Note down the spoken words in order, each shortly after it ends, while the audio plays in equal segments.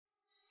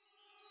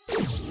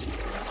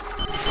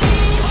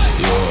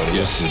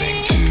listening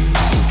to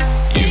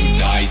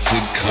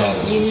United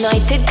Colors.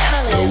 United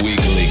Colors. The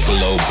weekly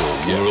global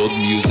world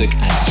music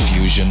and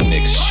fusion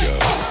mix show.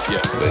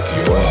 With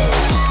your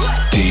host,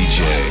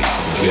 DJ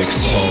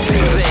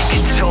Victorious.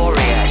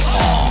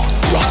 On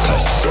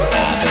Ruckus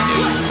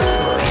Avenue.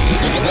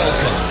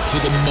 Welcome to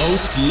the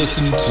most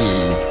listened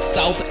to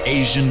South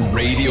Asian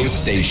radio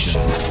station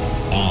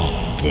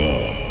on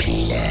the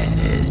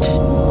planet.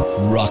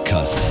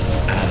 Ruckus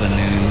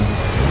Avenue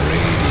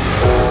Radio.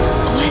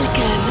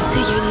 Welcome to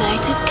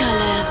United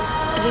Colors,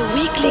 the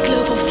weekly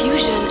global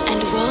fusion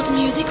and world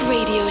music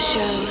radio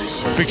show.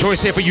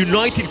 Victorious here for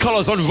United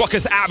Colors on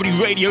Ruckus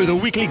Avenue Radio, the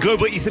weekly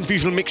global Eastern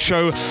fusion mix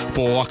show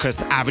for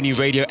Ruckus Avenue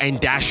Radio and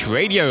Dash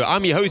Radio.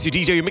 I'm your host, your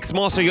DJ, your mix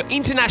master, your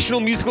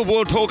international musical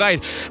world tour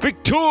guide,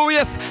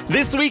 Victorious.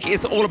 This week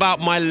is all about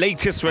my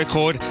latest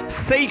record,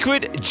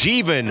 Sacred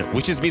Jeevan,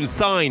 which has been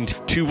signed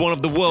to one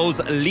of the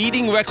world's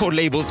leading record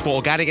labels for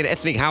organic and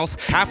ethnic house,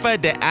 Cafe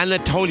de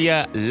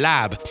Anatolia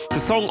Lab. The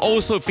song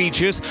also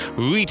features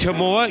Rita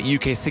Moore,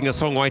 UK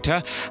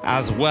singer-songwriter,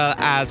 as well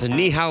as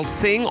Nihal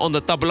Singh on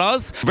the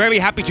tablas. Very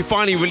happy to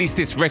finally release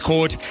this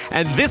record,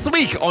 and this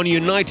week on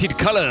United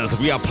Colors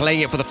we are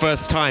playing it for the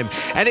first time,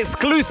 an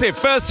exclusive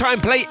first time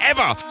play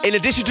ever. In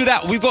addition to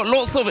that, we've got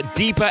lots of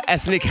deeper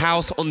ethnic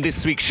house on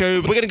this week's show.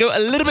 We're going to go a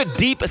little bit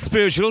deep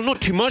spiritual,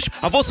 not too much.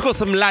 I've also got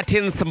some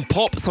Latin, some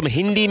pop, some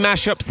Hindi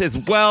mashups as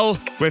well.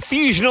 We're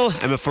fusional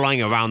and we're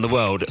flying around the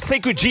world.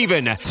 Sacred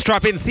Jeevan,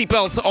 strap in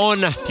seatbelts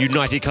on.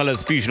 United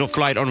Colors fusional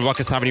flight on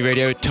Ruckus Avenue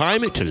Radio.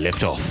 Time to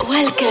lift off.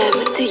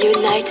 Welcome to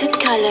United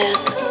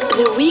Colors,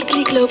 the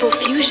weekly global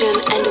fusion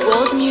and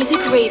world music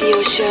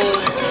radio show.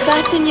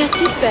 Fasten your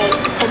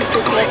seatbelts and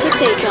prepare for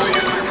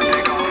takeoff.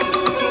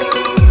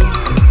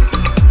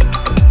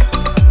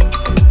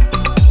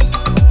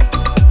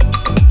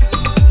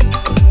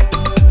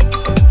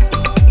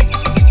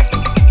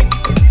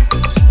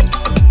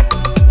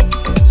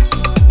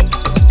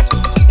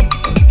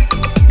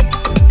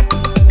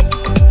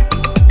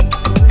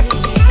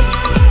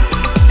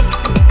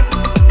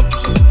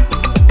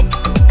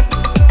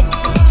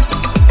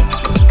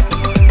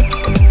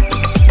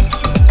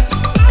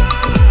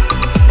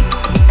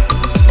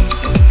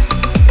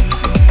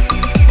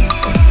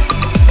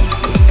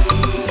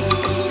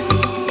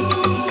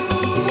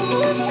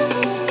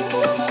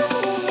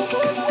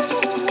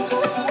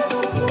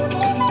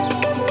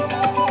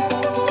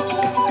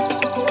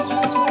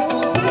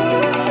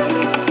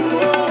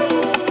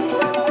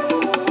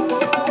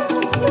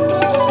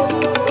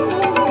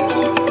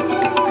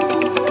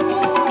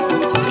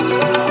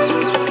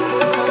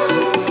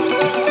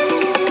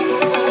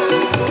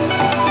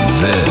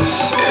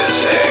 This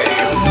is a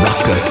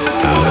Ruckus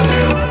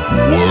Avenue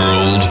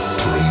world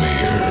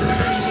premiere.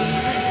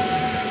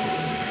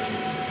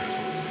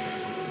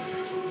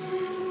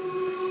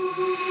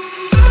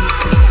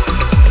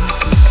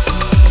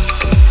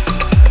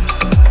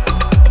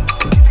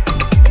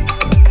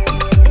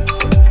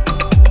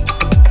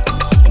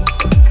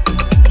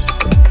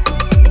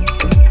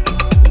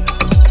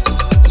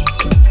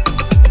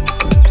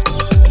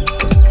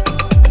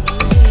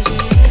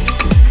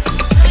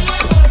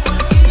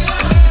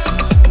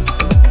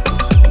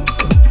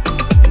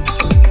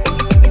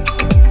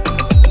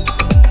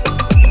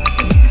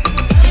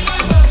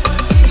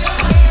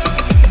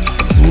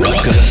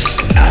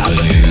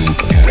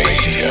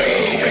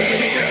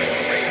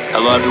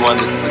 Hello everyone,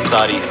 this is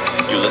Asadi.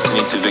 You're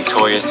listening to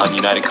Victorious on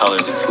United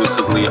Colors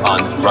exclusively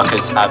on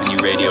Ruckus Avenue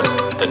Radio,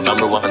 the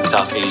 #1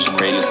 South Asian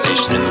radio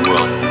station in the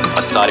world.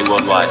 Asadi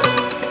worldwide.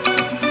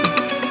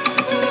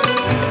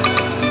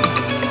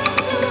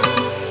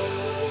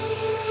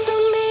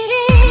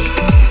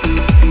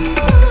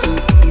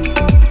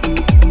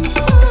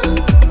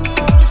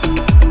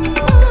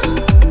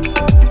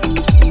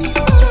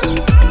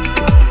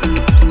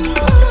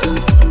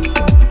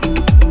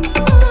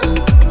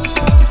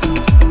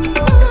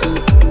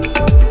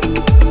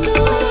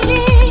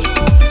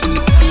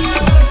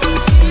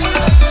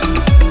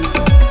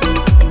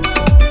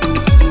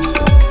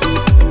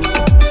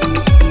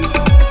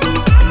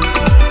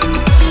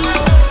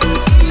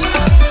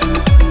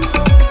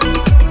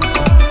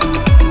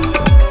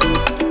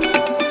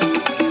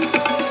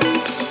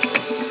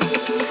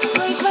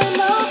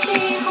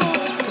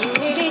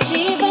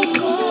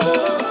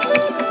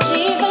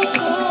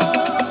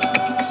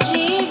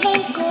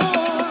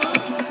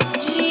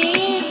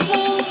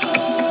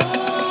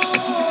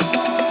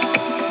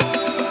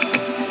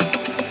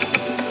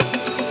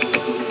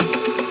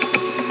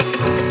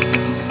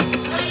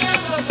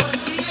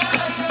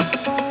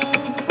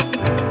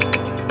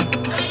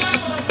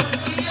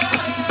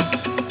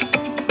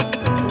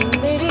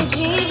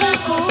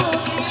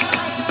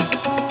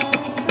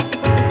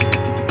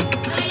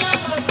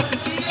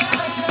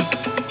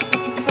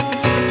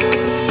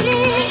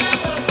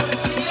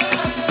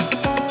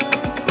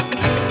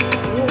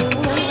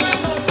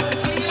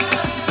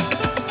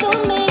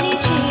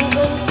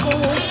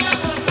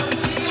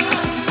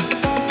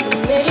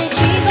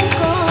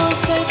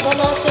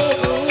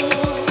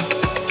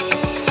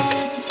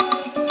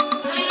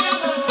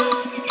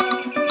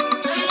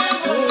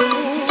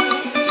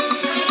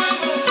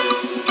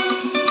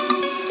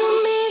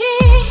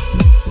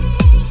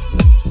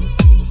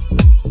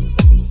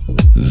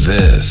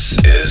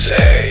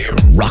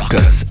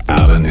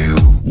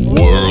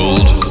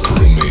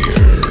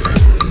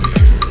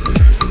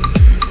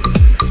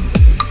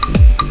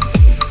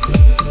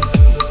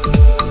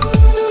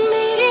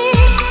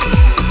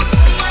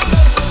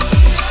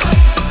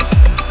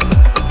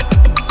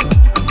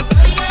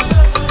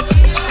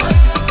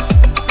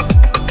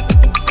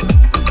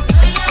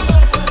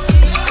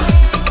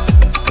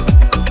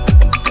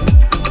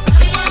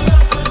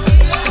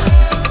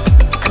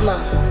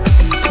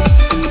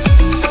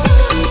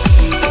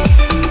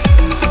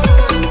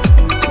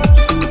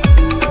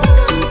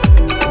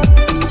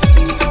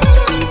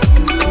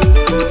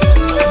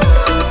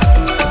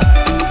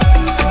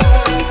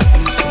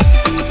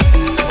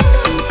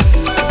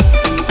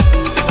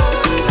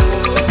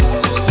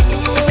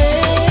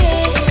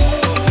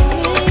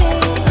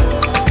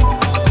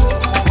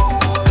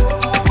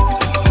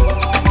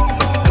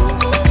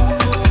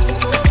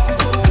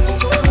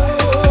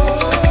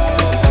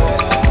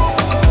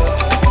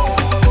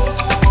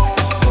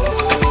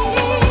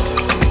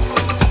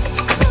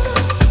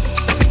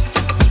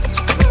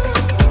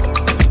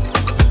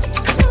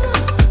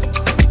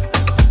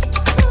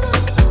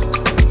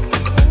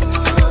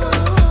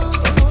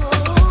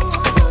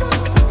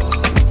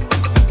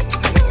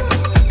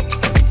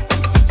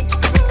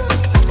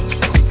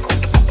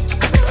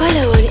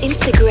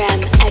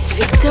 Instagram at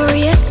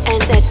Victorious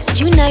and at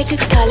United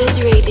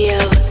Colors Radio.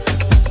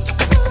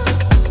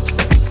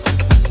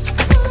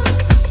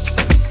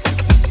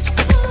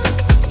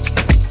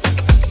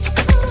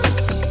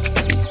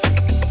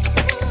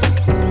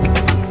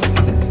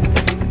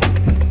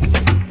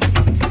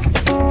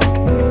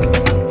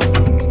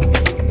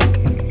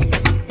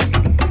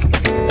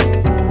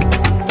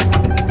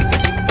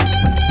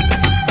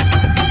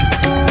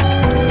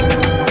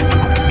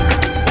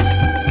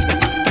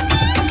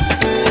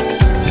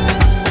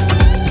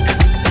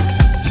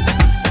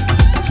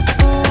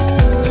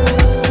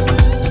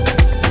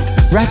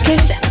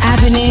 Ruckus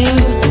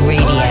Avenue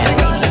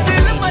Radio.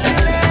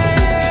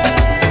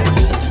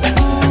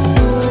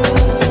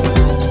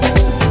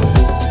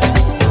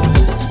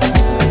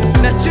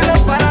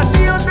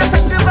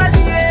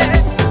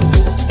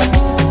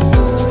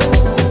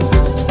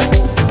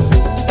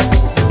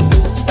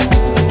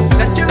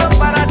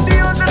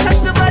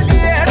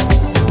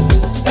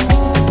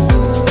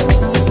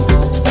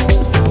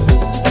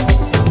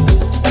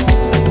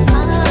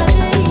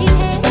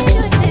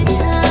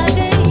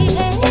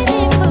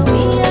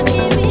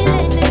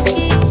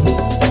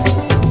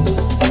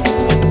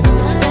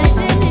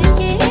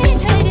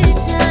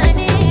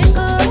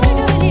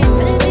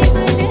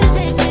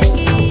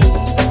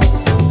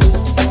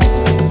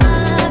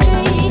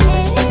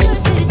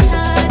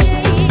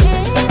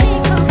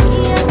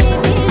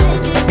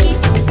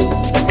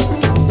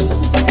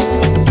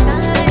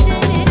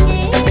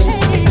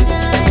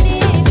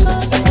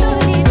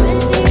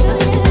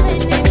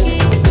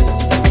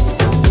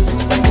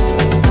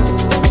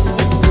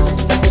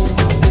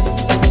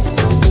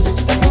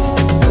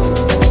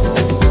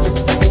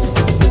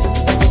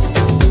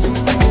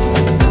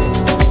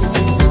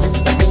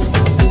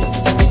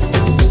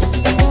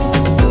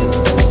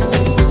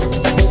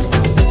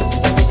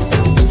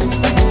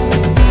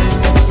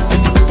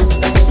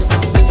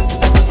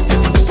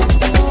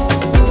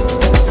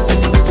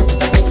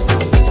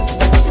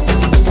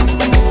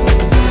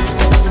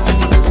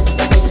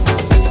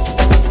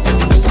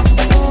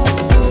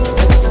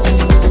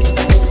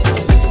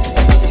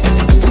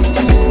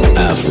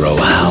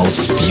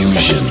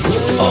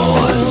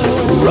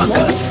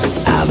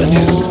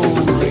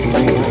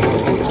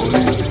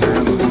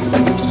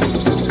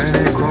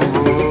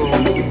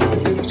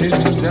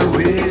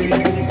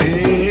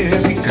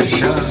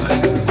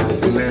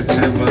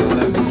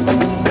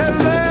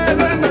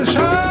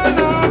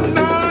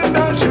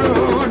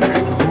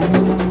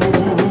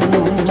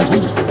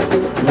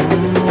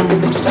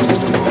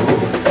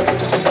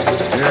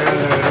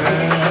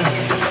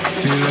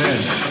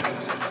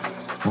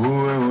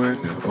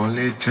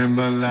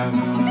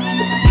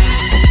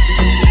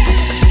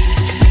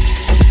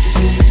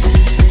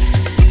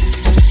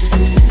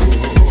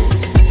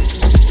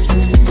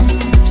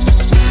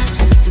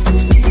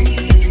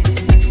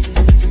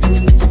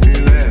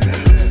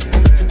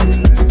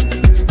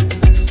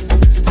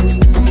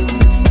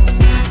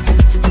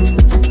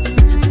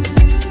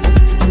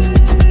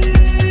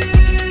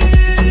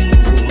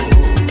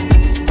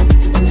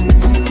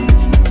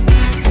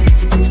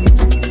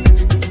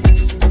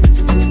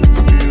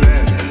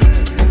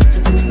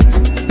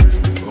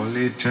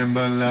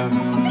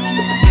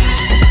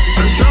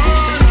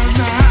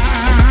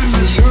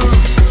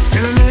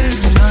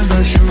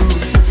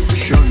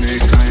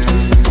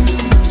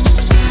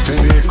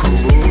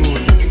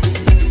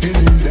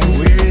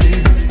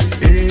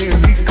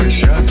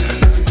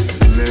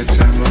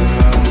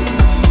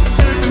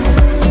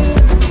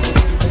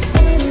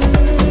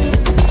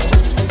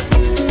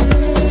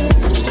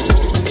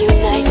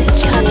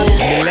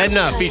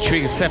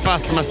 Featuring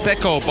Sefas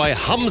Maseko by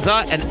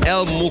Hamza and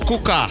El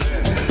Mukuka.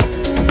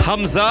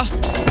 Hamza,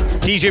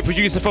 DJ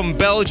producer from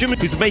Belgium,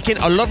 who's making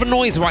a lot of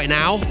noise right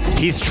now.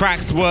 His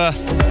tracks were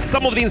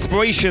some of the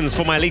inspirations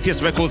for my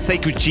latest record,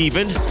 Sekou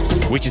Jivan,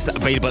 which is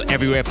available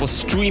everywhere for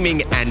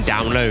streaming and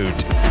download.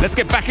 Let's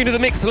get back into the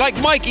mix like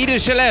Mike Eden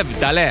Shalev.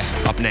 Dale,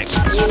 up next.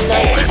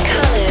 United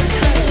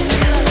Colors.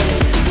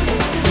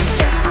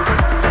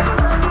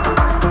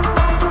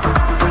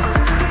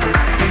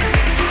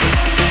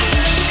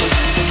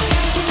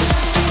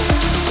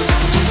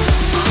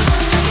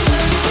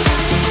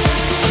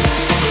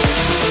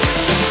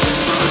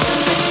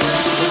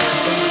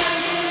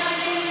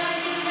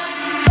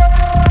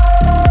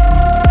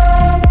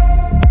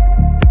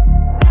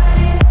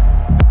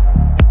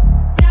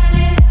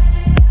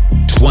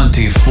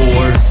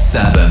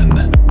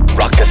 7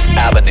 Ruckus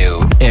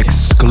Avenue,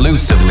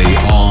 exclusively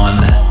on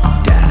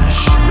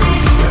Dash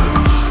Radio.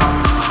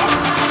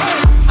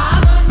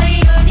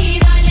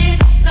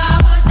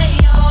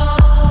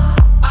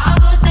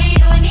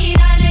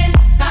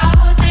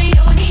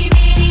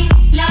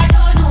 La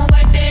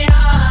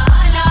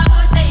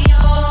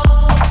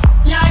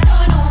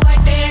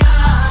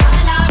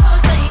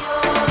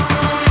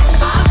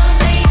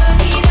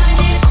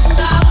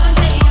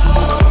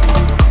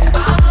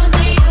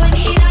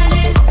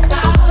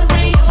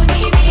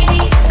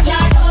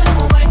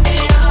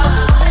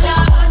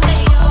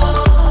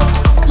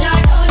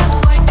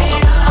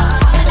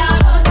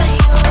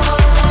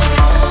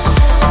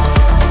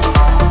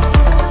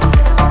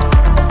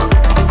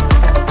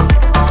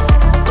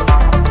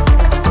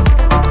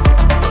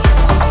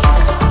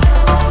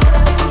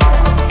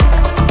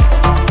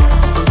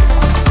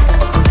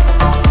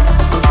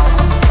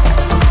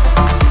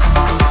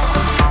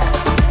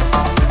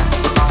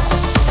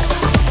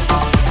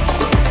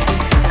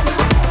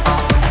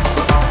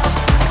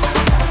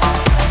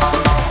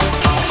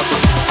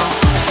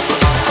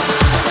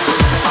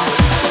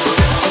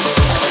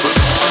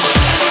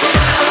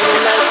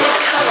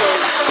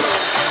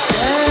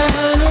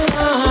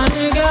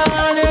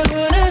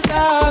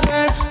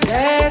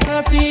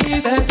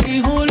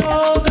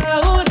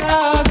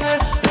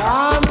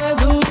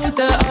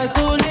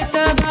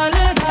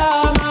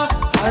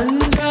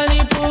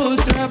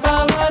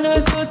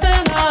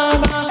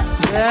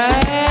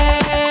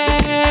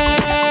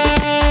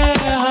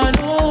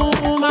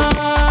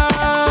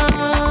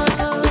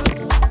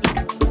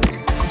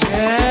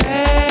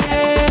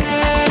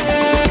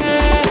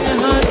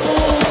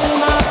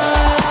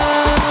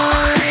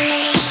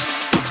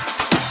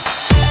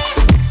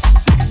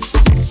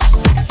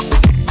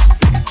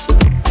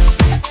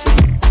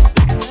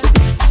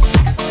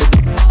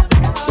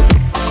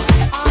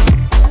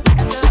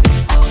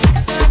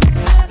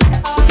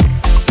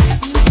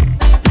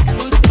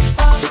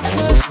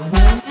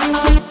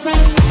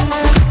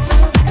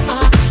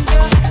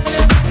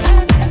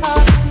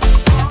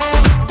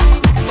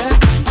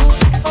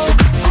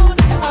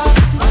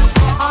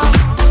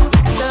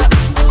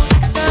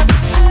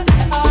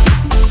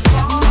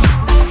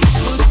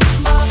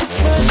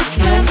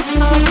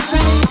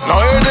Now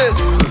hear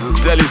this. This is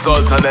Delhi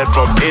Sultanate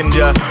from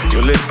India.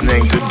 You're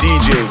listening to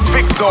DJ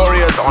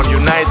Victorious on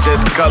United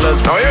Colors.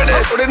 Now hear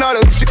this.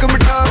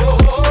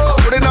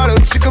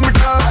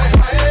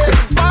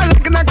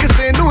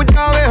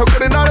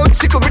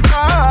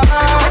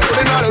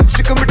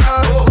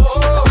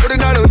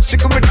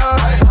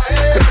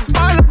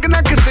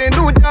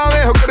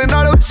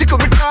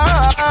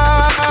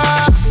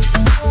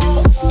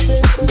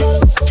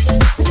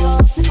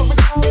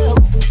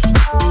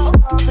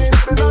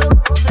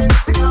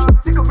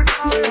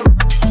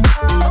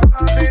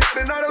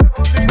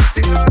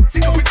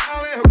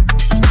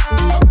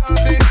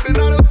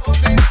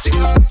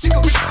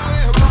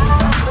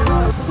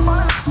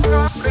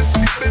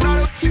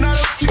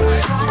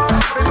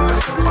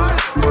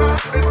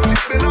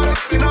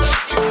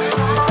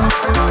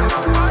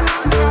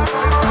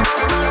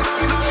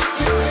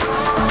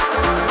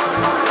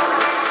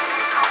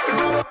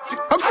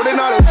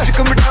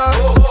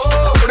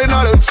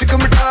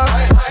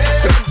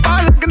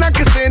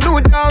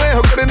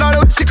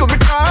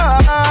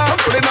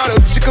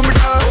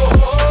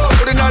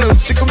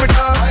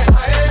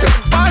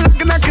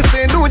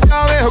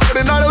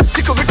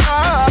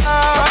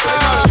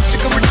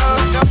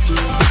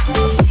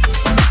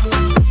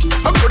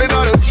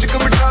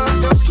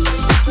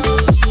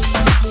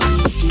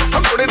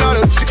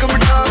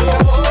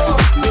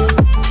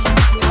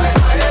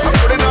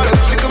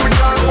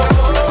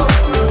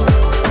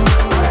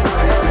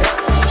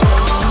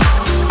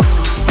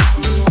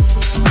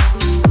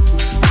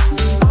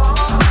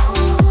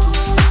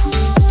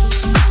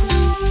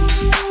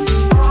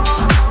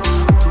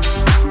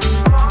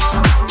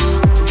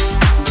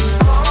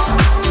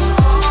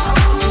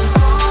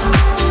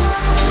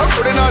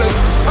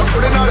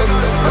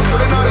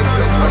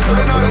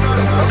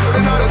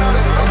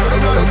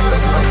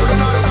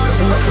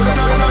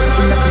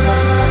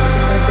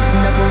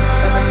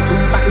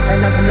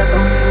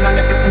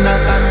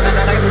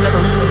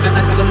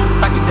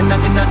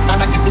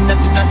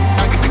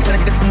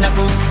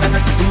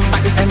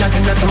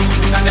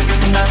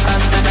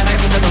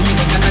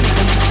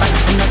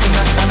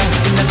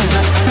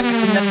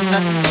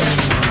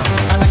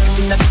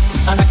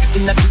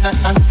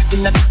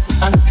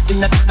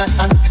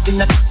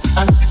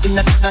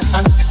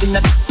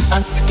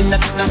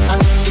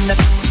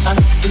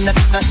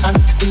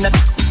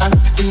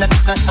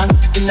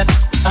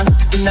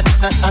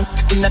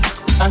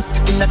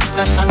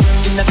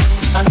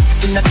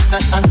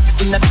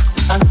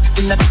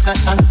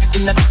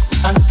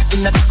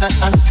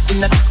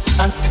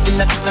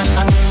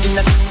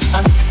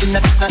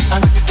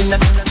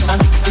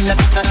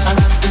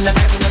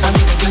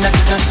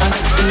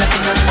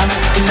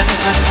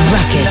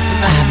 Ruckus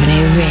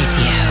Avenue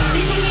Radio.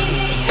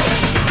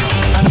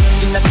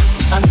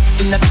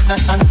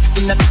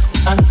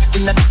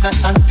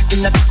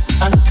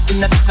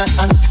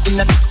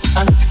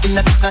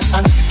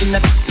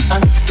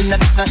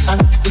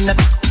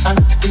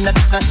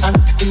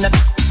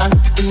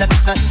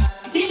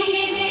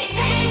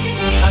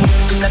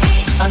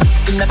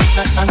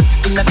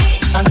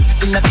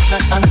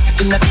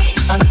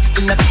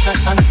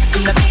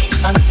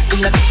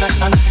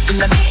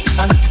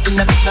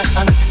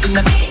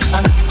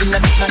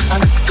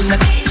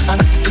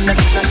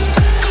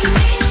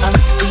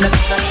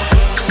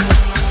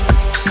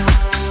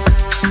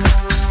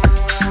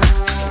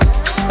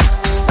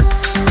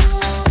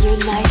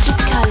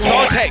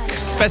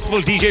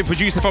 Festival DJ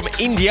producer from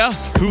India,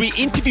 who we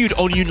interviewed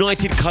on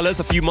United Colors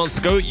a few months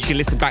ago. You can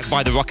listen back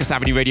by the Ruckus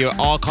Avenue Radio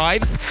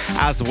archives,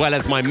 as well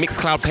as my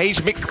Mixcloud page,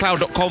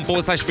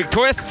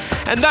 mixcloud.com/Victorious.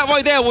 And that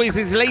right there was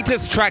his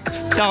latest track,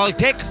 Dal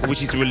Tech,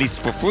 which is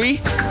released for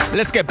free.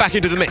 Let's get back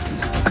into the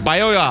mix.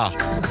 Bayoya,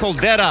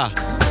 Soldera,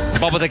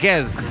 Baba the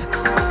Gez.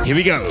 Here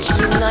we go.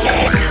 United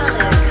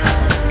Colors.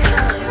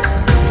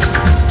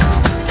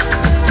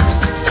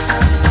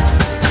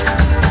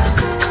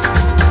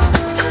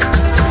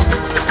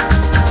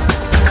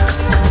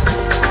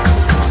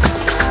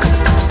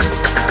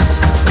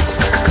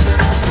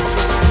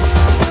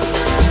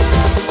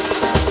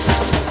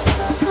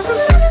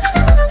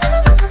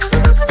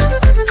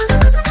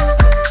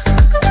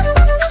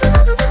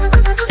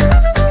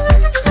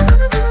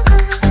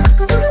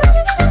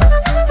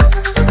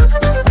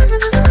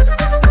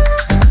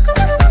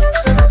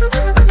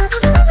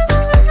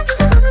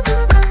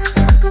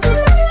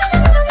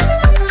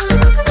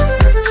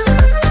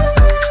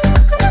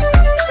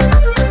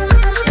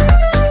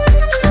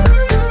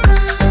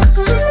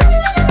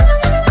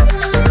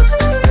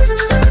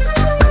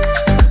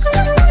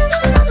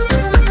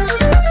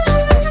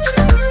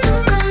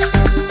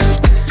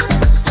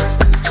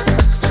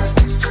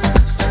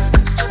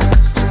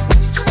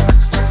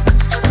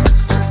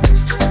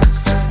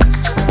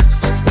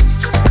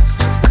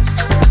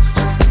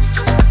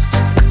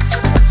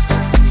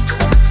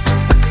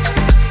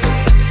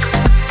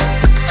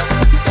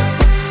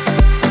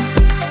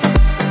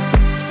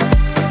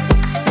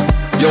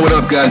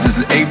 Guys, this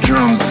is Ape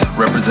Drums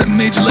representing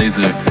Major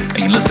Lazer, and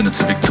you're listening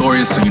to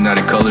Victorious on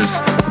United Colors,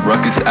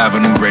 Ruckus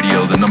Avenue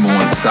Radio, the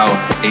 #1 South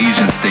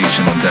Asian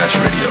station on Dash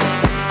Radio.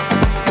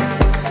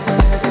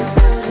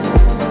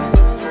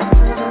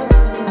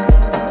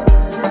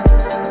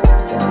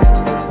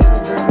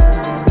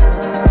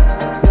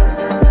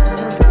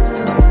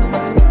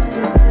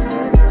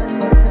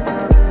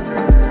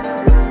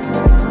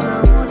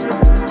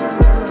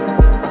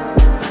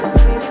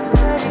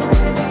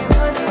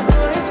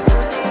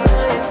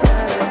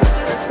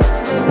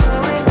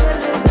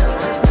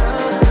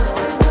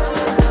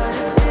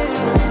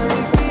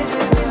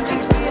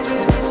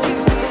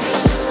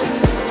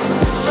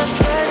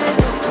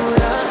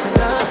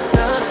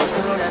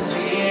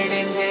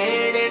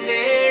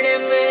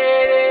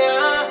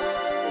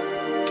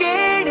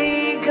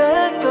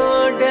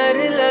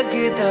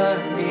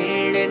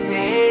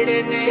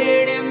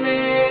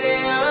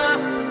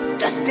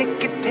 रस्ते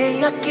किथे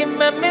आके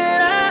मैं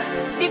मिला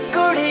नी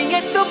कुड़िए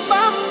तू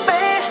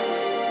बम्बे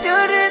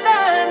तुरदा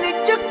नी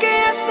चुके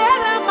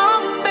सारा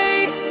बम्बे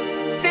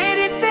सिर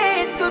ते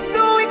तू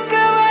एक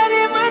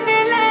बारी मन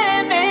ले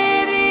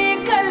मेरी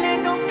गल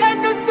नू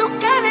कानू तू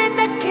करे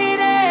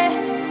नखरे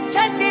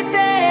छड्ड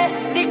दे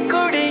नी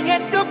कुड़िए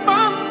तू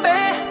बम्बे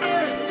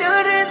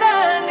तुरदा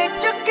नी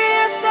चुके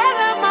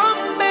सारा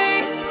बम्बे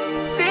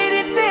सिर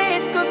ते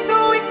तू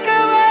एक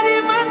बारी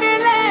मन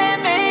ले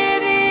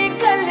मेरी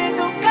गल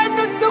नू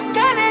कानू तू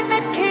करे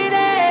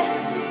नखरे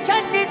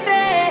छड्ड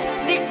दे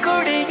नी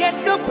कुड़िए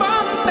तू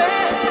Bombay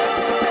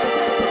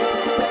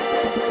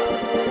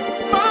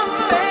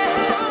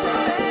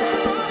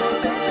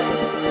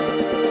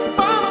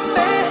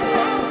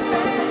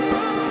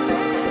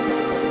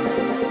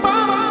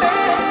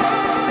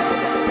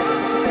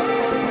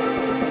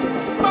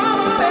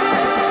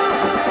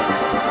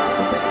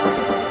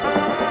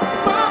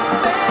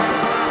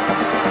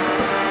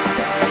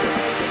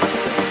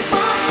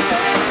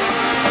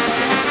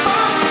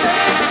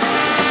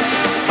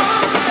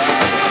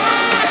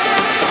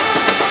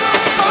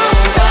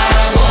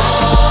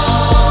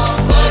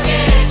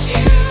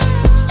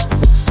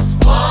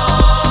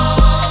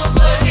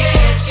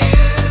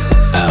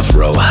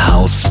Afro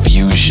House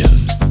Fusion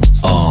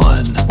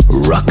on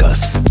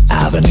Ruckus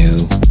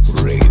Avenue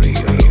Radio.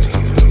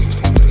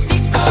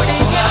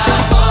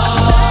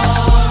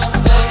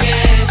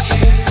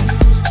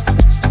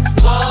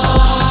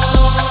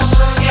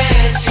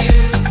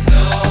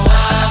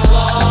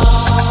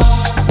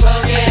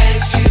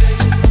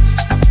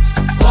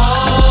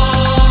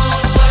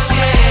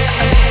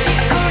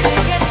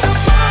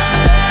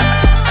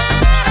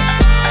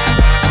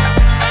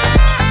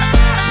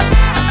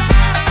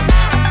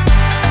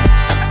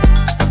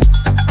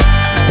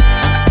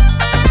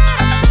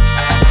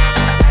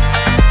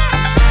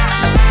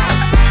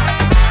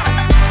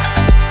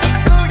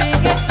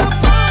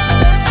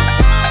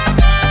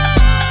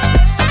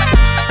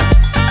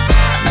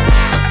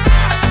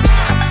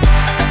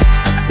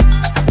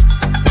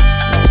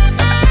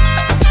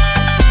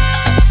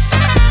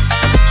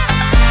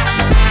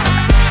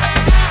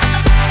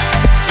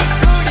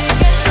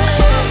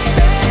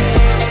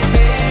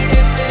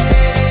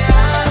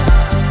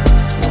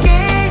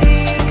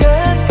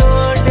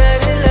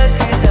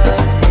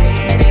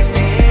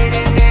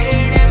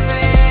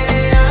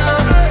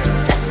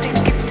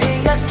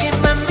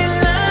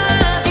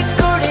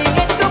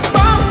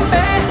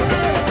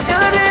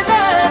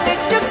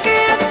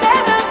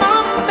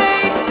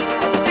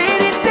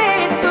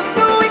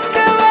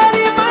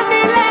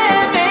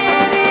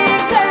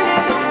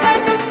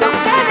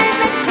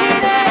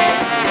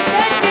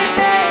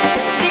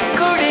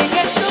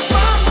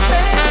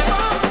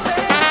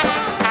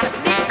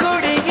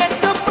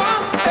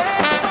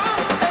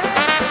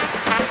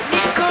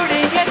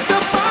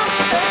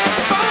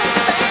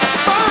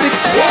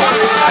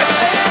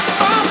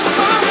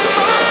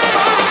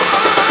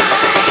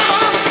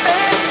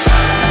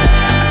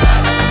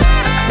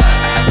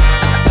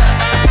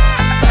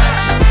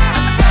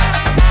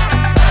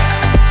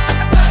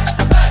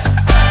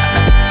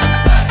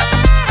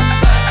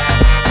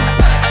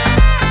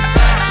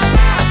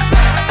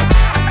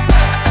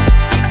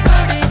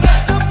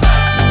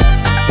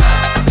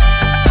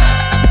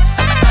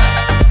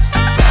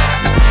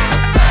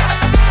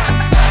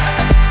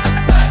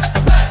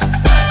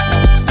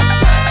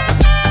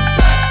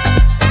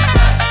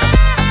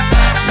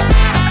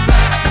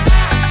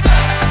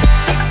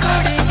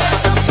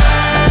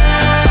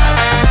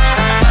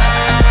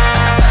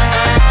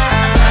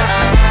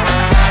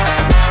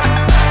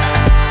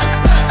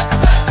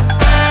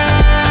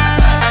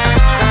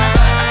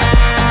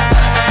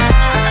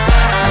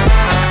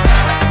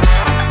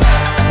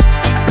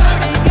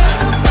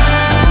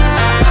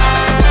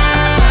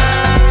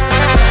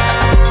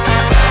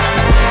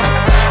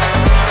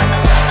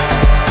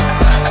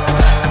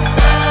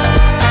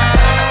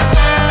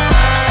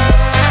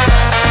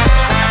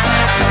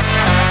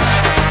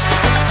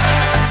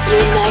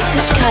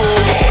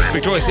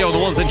 Victorious here on the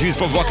ones and twos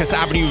from Ruckus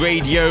Avenue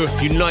Radio.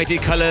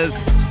 United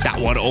Colors, that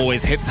one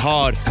always hits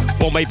hard.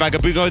 Bombay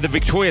Vagabugo, the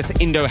Victorious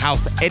Indo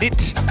House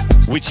edit,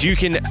 which you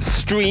can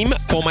stream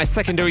for my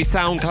secondary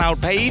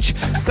SoundCloud page,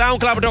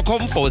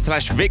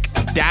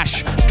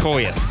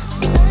 soundcloud.com/Vic-Torious.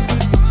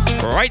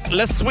 Right,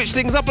 let's switch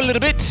things up a little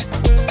bit.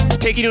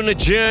 Taking you on a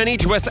journey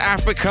to West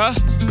Africa,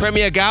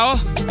 Premier Gower,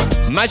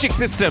 Magic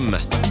System.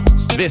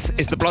 This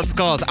is the Blood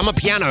Scars I'm a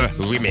Piano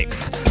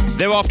remix.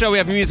 Thereafter, we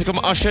have music from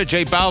Usher,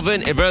 J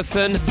Balvin,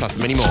 Everson, plus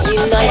many more.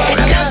 United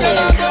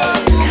Colors.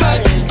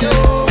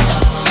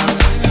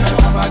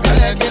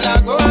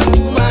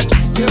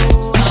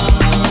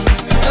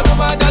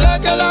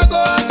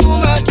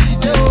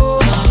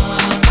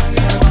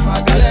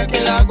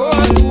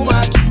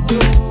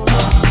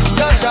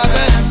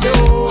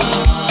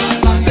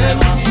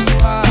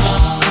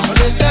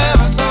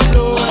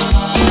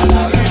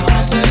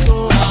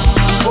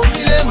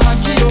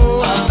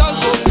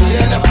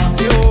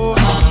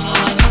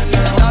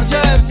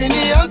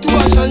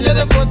 Changer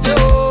de côté,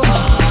 oh.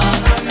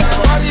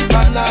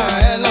 Maribana,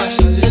 elle a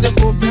changé.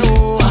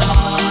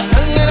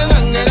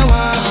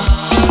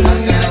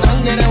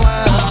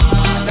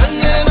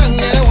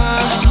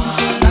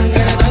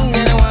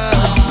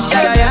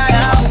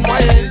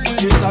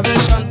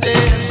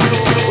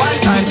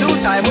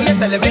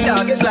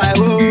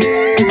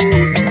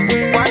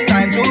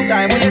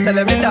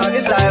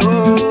 it's like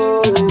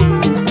oh.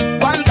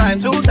 One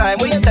time, two time,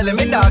 when you telling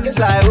me dog, it's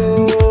like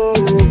oh.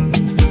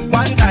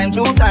 One time,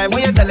 two time,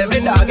 when you telling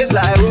me dog, it's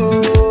like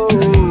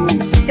oh.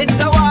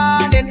 It's a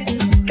warning,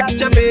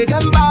 catch a big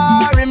and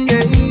barring,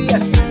 yeah.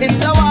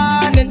 It's a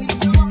warning,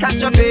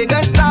 catch a big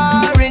and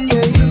starring,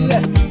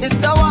 yeah.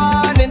 It's a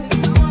warning,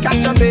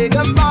 catch a big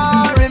and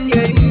barring,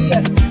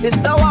 yeah.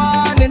 It's a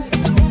warning,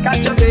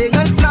 catch a big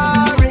and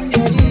starring,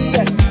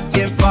 yeah.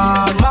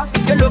 Informer,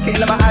 you look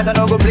in my eyes and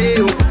I go play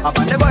you. Up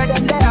on the boy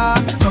that they are,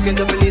 talking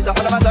to police, I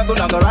follow my circle,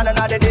 I go run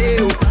another day.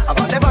 Up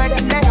on the boy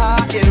that they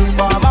are,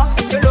 informer,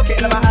 you look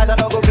in my eyes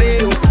and I go play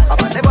you.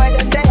 Up on the boy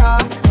that they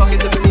are, talking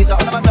to police, I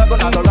follow my circle,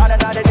 I go run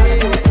another day.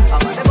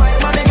 Up on the boy,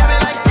 money got me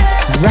like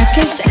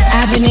Ruckus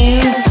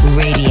Avenue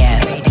Radio.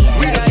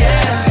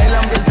 El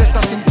ambiente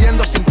está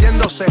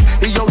sintiéndose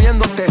y yo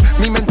viéndote,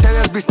 mi mente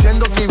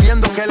desvistiéndote y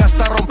viendo que la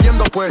está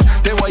rompiendo, pues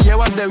te voy a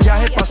llevar de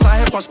viaje,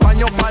 pasaje pa'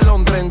 España o pa'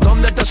 Londres. ¿En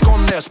dónde te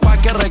escondes? Pa'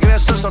 que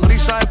regrese,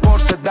 sonrisa de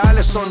porce,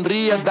 dale,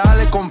 sonríe,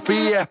 dale,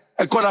 confía.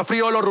 El corazón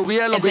frío, los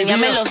rubíes, los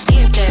enséñame vivíes. Los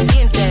dientes,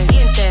 dientes,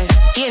 dientes,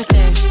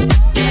 dientes.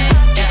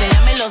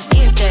 Enséñame los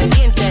dientes,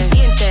 dientes,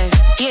 dientes,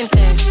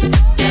 dientes.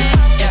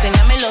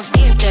 Enséñame los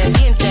dientes,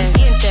 dientes,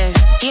 dientes,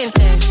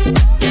 dientes.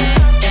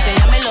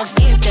 Enséñame los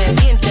dientes,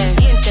 dientes,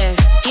 dientes,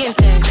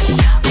 dientes.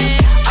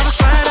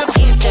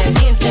 Dientes,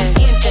 dientes,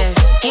 dientes,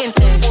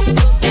 dientes.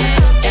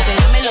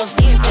 Enséñame los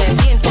dientes,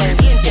 dientes,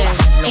 dientes,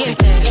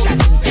 dientes.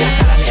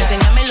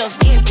 Enséñame los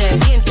dientes,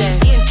 dientes,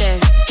 dientes,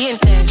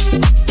 dientes.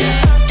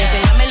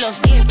 Enséñame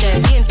los dientes,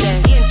 dientes,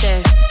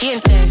 dientes,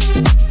 dientes.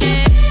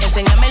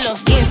 Enséñame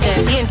los dientes,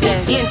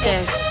 dientes,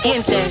 dientes,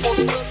 dientes.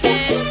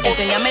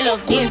 Enséñame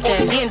los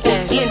dientes,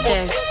 dientes,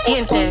 dientes,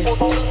 dientes.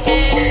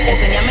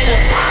 Enséñame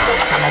los.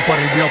 Pasamos por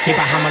el bloque y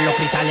bajamos los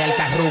cristales al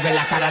carrugue, en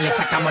la cara le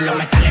sacamos los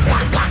metales, bla,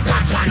 bla, bla,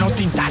 bla, no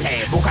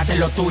tintales. Búscate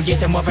lo tuyo y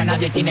te mueve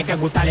nadie, tiene que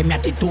gustarle. Mi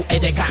actitud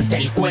es de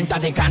gantel, cuenta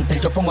de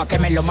gantel. Yo pongo a que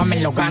me lo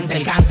mamen los gantel,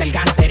 el gantel,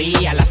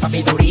 gantería, la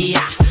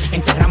sabiduría.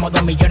 Enterramos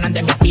 2 millones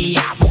de mi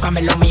tía.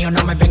 Búscame lo mío,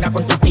 no me venga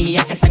con tu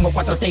tía, que tengo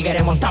 4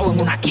 tigres montados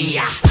en una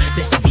Kia.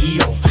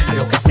 Decidido a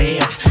lo que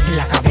sea, en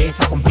la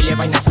cabeza con pile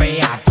vaina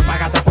fea. Tú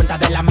pagas tu cuenta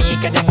de la mía y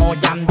queden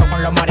hollando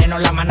con los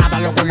morenos, la manada,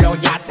 los culos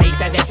y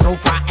aceite de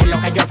trufa es lo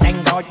que yo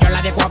tengo. Yo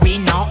la dejo a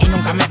vino y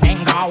nunca me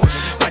vengo.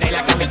 Por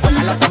la que me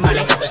toca los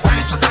tamales que están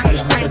en su tanque.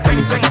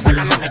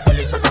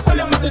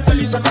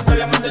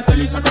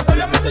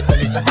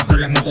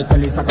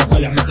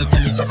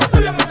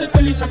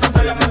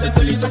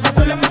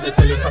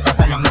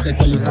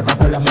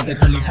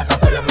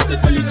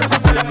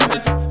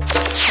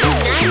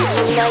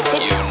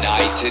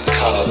 United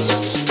Colors.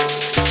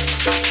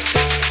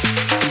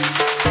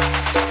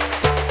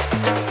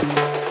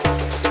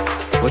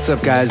 What's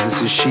up, guys?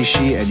 This is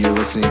Shishi, and you're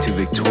listening to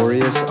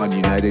Victorious on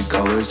United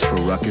Colors for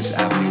Ruckus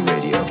Avenue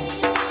Radio.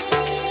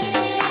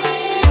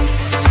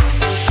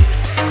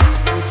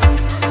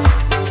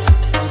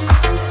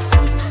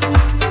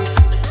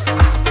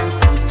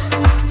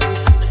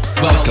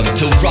 Welcome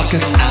to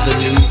Ruckus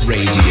Avenue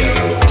Radio,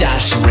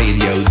 Dash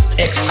Radio's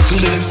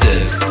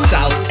exclusive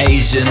South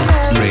Asian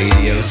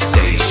radio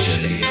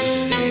station.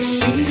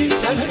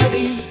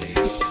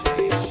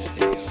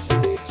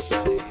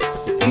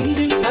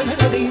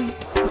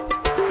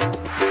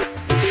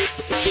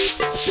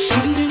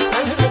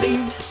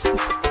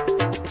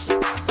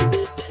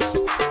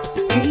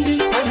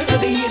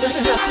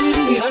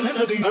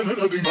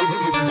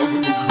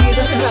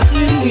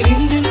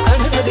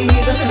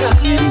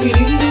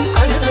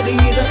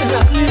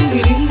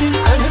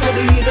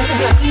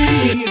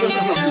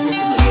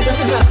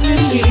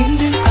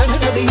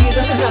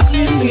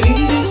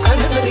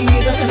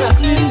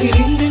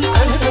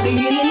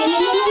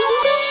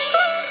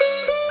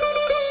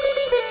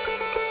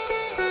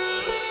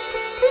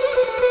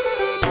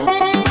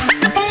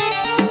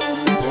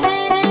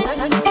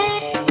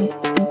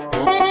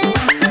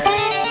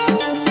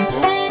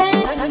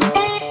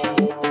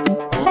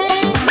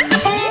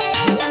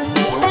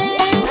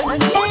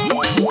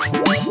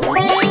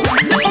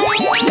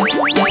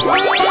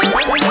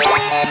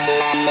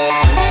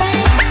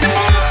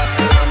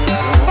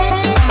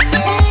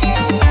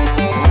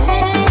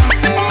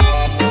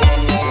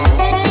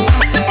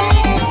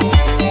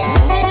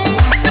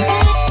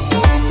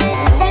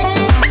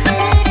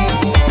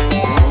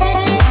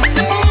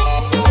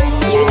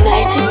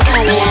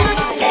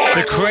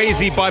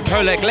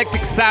 Bipolar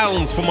eclectic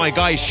sounds for my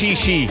guy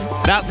Shishi.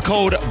 That's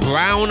called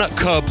Brown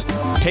Cub,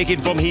 taken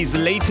from his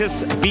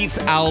latest Beats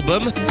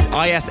album,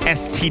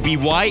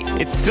 ISSTBY.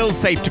 It's still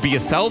safe to be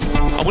yourself.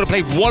 I'm gonna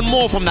play one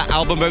more from that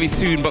album very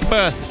soon, but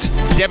first,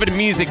 Devon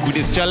Music with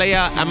his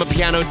Jalea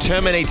Amapiano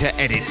Terminator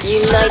edit.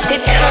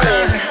 United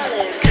Colors.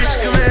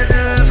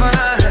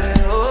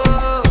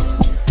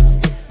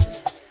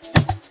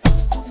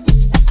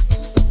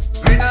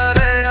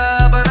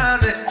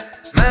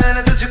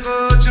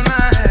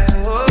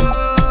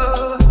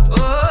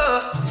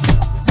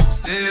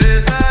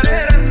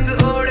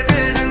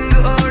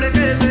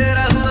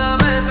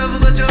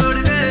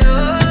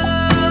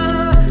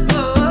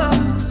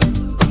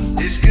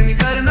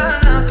 करना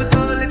नाप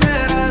तोल के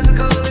राज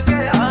खोल के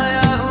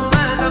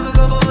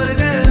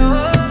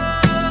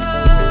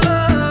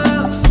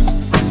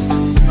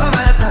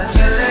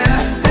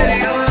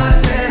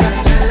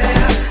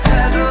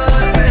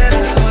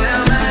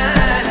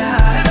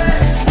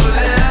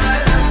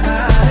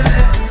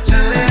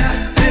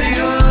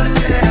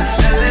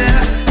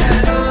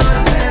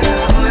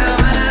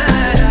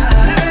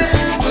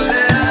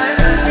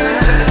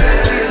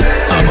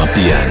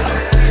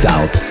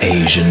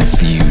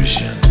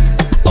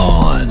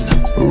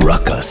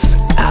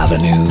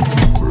Avenue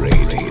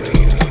Radio.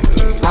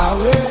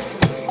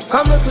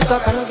 Come look, we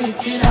talk, I don't be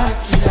killer.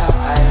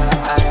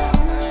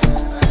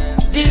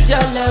 This your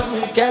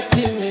level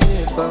getting me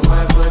for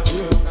my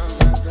body.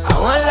 I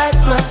want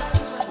light man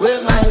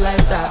with my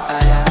lighter.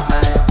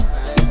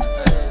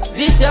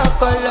 This your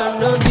color,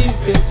 no be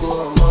fake,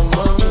 oh my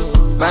mommy.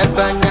 My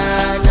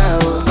banana,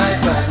 oh my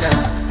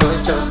banana, don't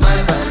chop my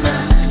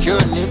banana. Show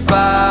me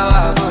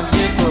power, go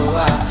keep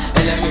over.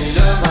 And let me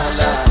love my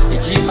life.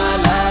 It's my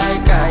like,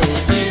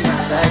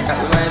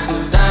 my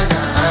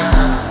Sudana.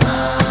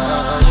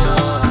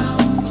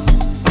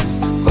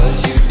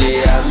 Cause you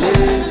dey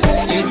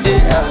amazing,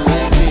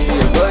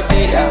 your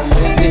body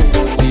amazing.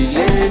 Don't be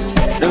late,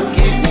 don't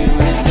keep me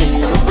waiting.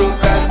 No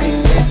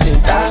procrastinating,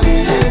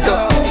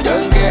 terminator.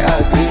 Don't get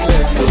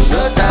agreement,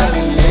 no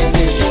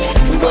terminating.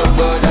 Go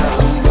down.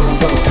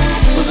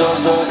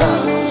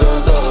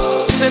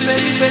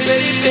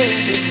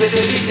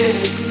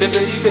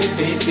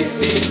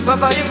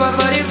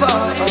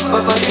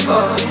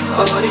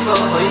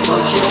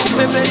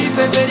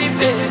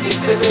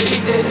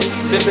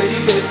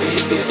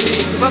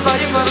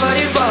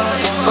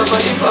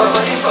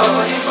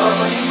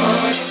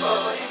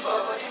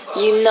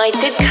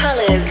 United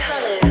Colors.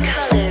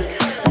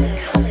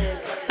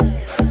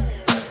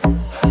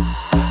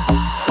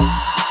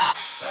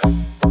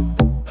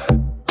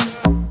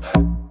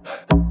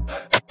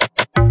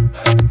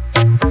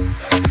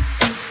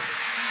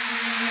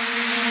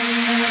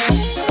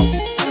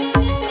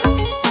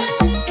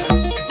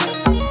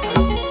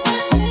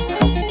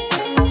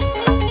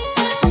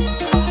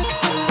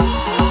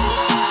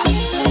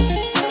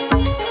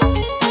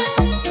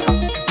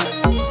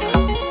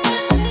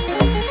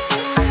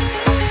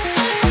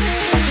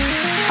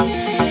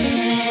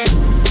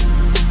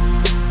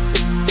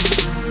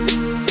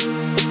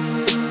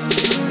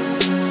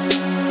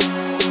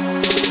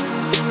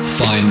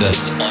 Find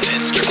us on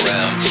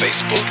Instagram,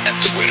 Facebook, and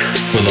Twitter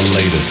for the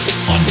latest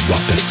on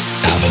Ruckus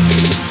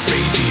Avenue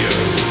Radio.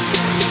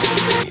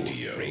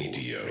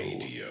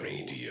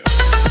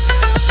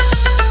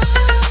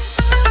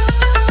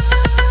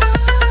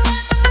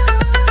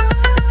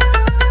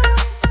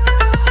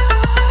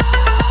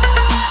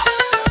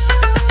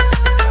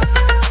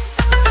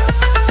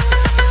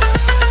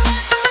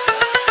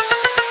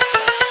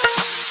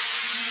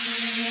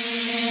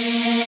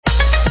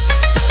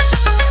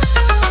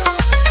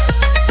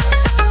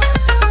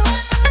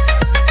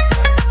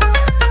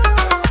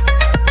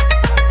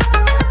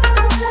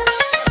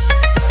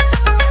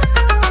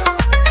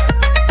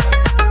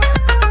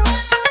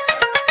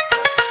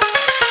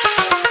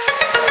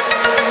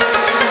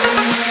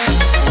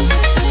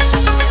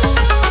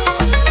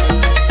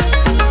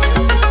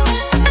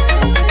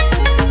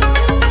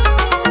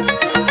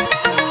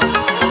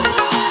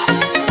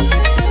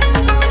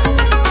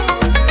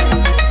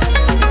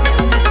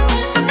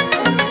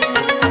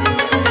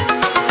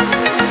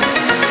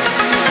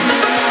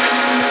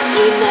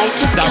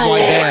 That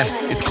right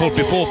there is called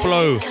Before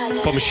Flow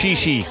from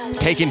Shishi,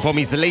 taken from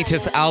his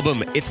latest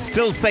album, It's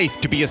Still Safe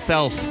to Be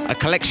Yourself, a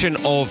collection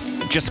of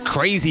just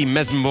crazy,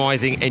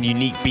 mesmerizing and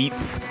unique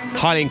beats.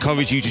 Highly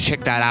encourage you to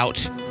check that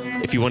out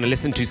if you want to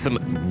listen to some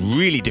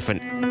really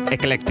different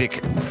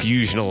eclectic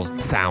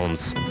fusional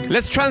sounds.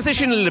 Let's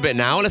transition a little bit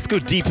now. Let's go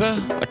deeper,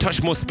 a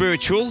touch more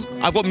spiritual.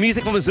 I've got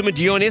music from Azuma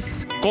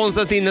Dionis,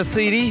 Konstantin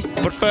Nasiri,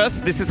 but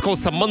first this is called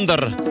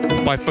Samandar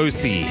by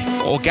Fosi.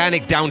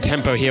 Organic down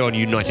tempo here on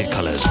United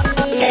Colors.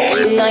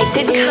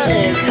 United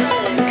Colors.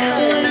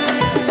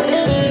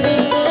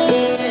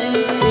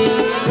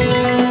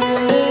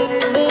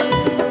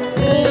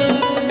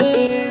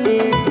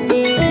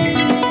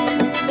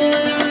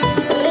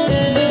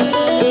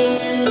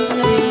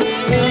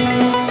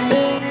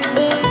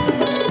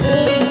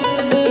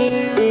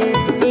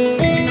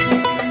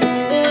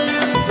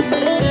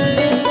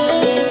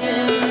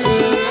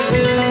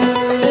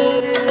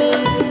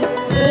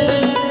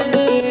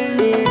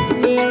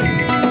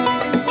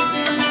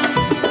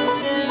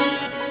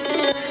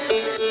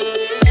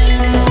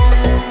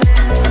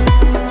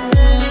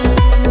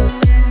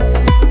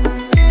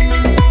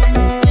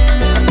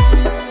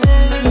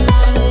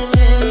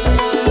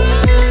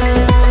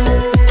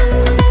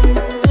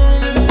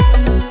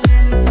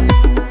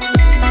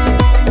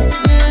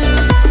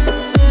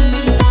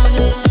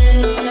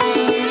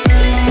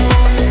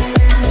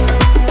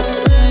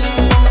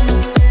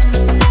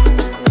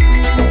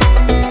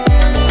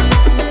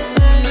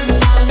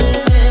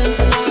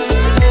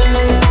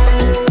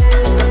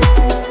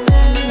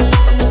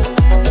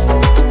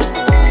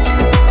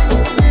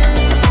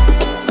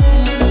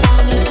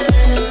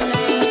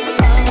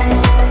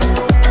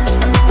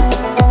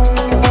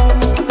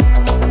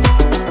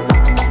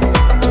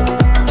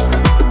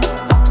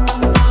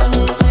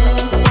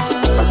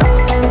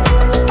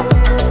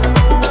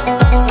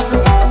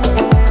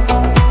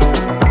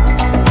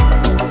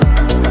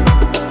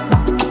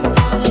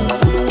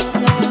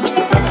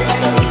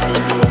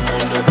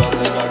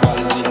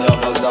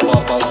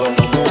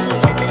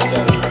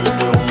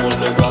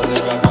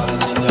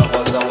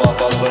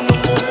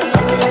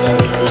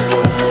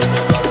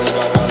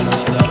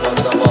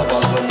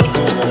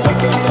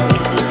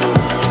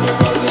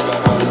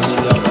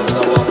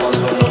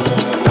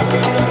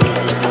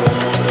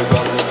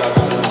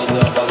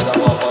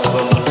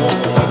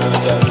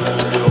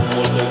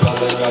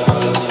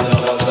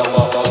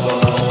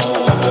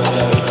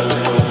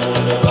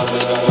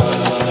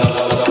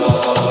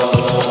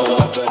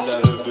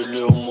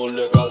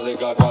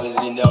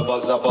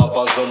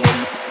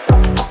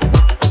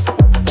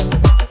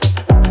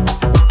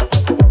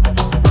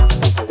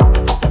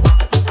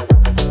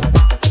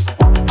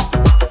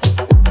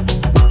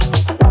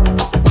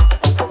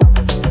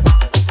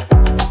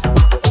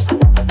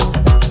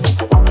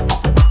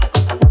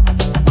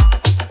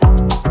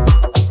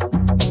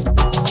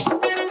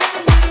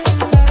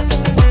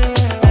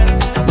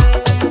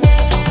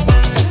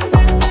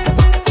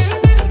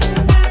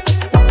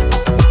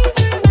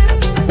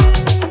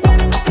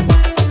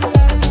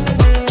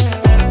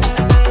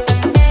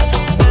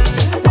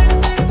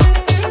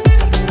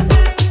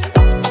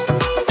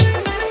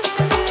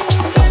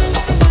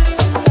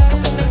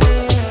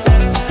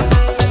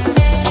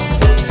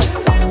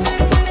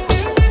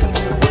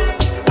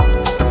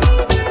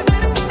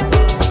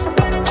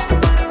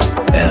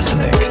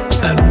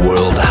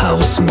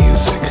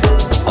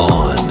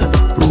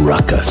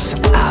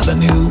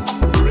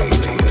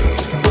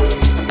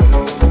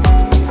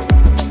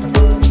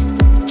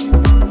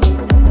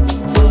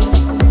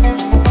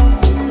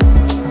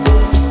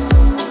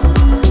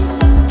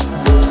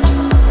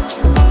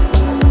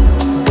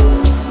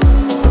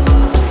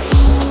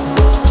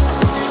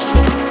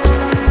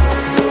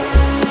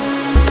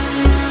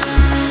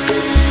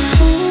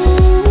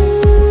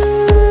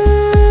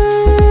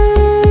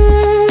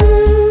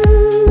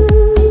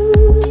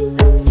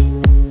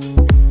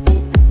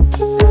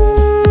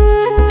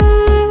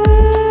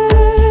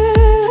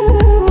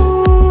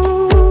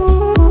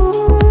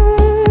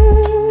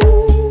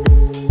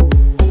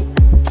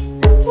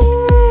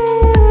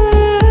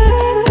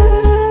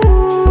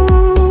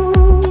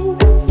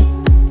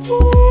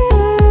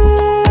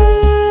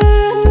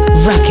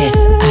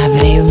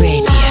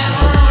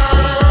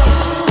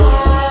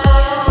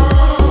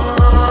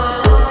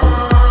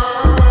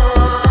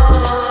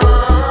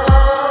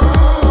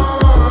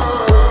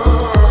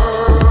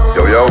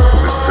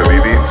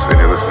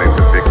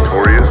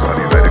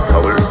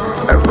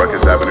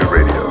 Avenue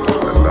Radio.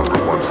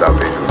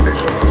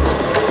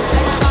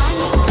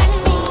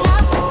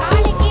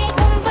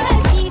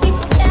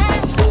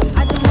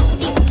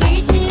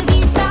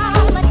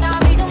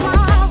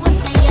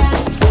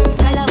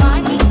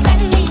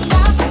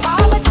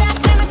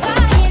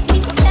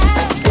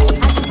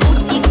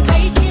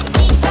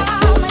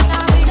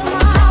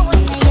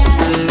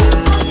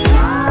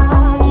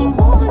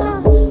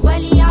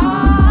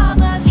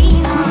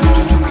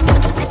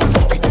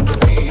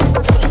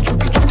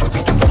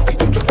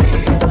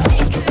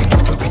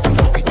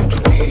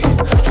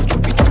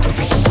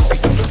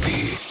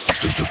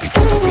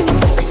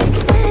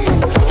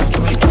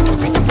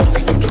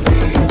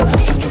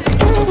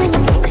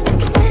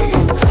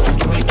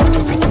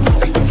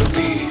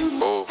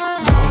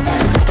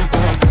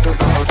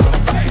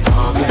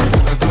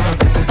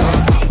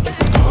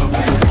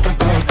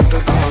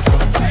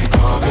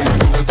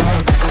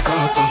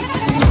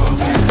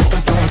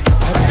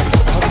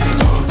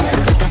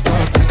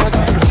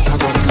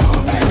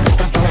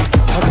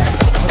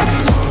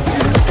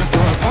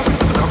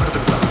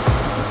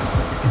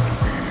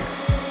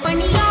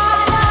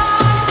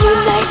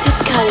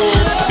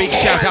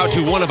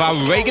 One of our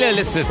regular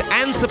listeners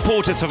and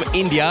supporters from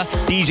India,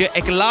 DJ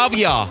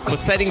Eklavya, for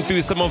sending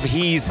through some of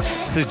his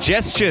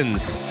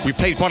suggestions. We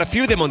played quite a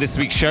few of them on this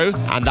week's show,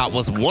 and that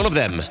was one of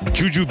them.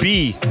 Juju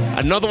B.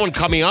 Another one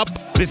coming up.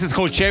 This is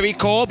called Cherry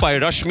Kaur by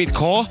Rashmeet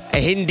Kaur, a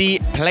Hindi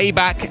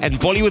playback and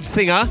Bollywood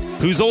singer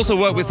who's also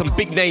worked with some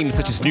big names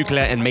such as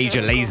Nuclear and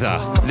Major Lazer.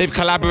 They've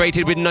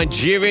collaborated with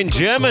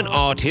Nigerian-German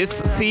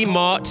artists C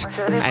Mart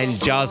and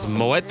Jazz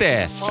Moete.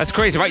 That's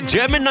crazy, right?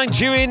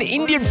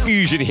 German-Nigerian-Indian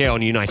fusion here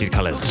on United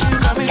Colors. You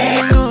got me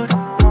feeling good,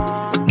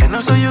 and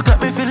also you got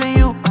me feeling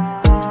you.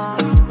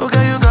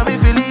 Okay, you got me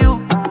feeling you.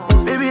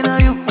 Baby, now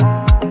you,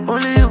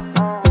 only you.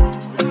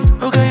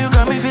 Okay, you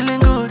got me feeling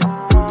good,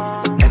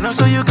 and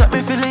also you got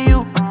me feeling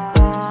you.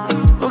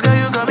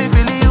 Okay, you got me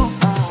feeling you.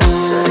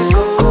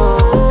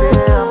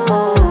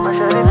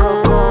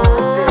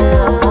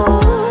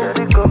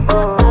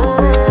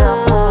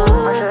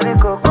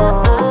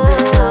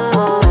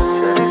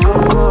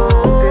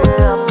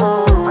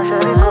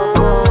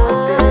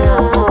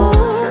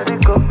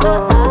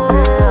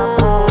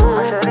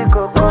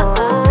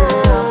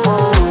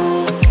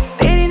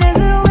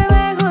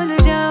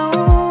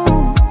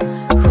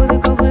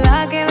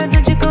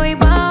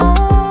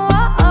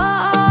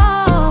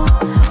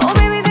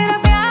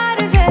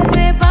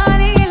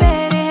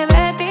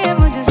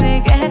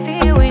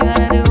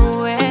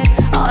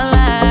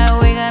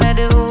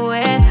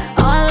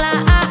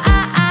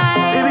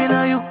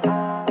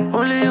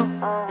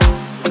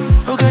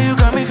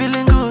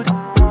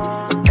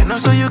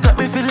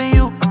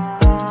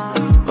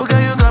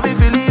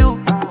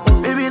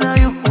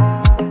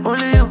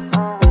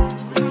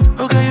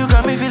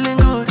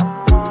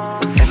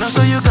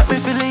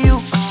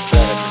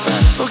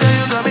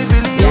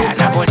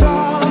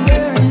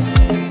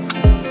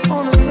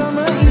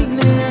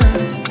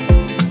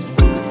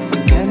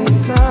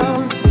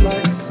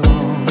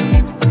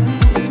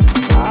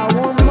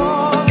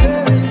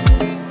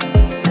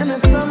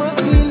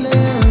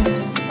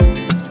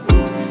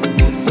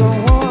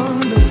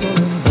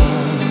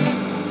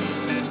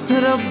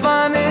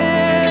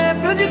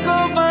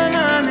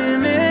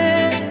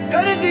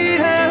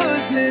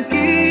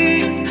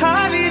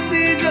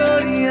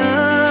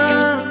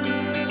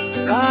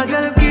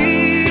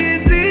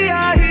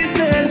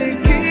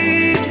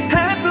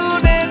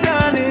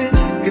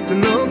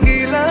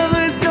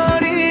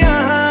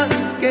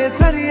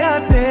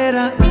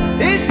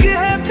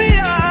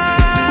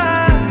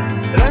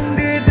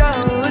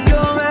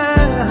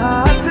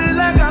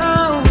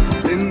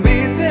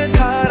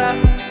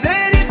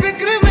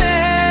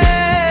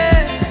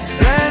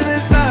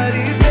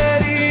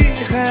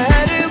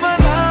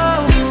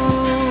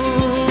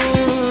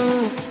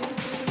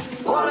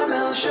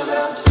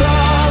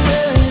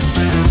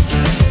 Strawberries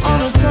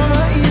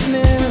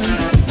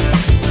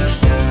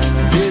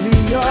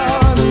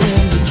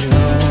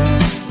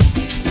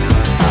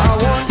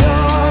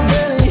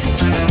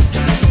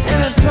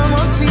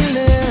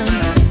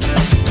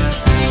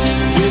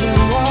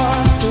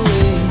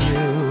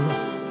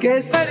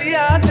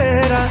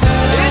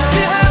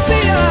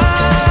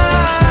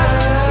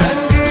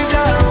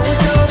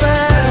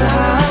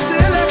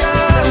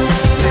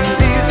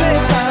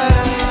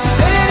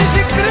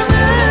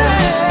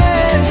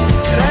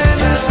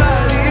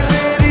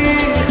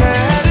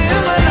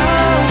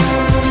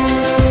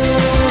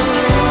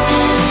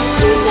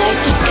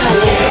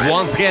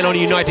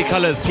United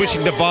Colors,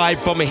 switching the vibe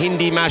from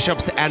Hindi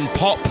mashups and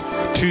pop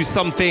to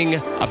something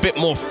a bit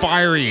more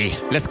fiery.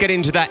 Let's get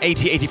into that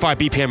 80-85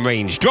 BPM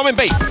range. Drum and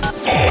bass.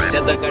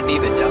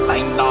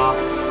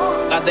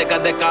 ਕਦੇ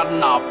ਕਦੇ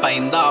ਕਰਨਾ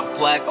ਪੈਂਦਾ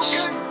flex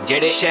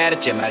ਜਿਹੜੇ ਸ਼ਹਿਰ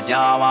 'ਚ ਮੈਂ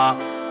ਜਾਵਾਂ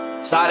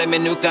ਸਾਰੇ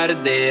ਮੈਨੂੰ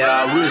ਕਰਦੇ ਆ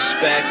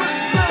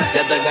ਰਿਸਪੈਕਟ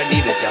ਜਦ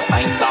ਗੱਡੀ ਵਿੱਚ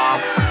ਪੈਂਦਾ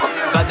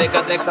ਕਦੇ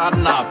ਕਦੇ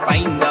ਕਰਨਾ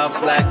ਪੈਂਦਾ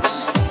ਫਲੈਕਸ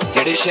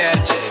ਜਿਹੜੇ ਸ਼ਹਿਰ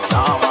 'ਚ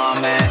ਜਾਵਾਂ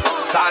ਮੈਂ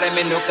ਸਾਰੇ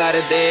ਮੈਨੂੰ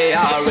ਕਰਦੇ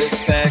ਆ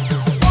ਰਿਸਪੈਕਟ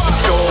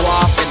ਸ਼ੋ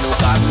ਆਫ ਮੈਨੂੰ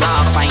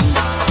ਕਰਨਾ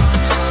ਪੈਂਦਾ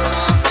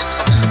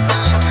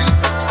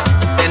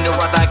ਤੈਨੂੰ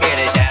ਪਤਾ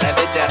ਕਿਹੜੇ ਸ਼ਹਿਰ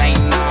ਵਿੱਚ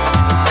ਰਹਿਣਾ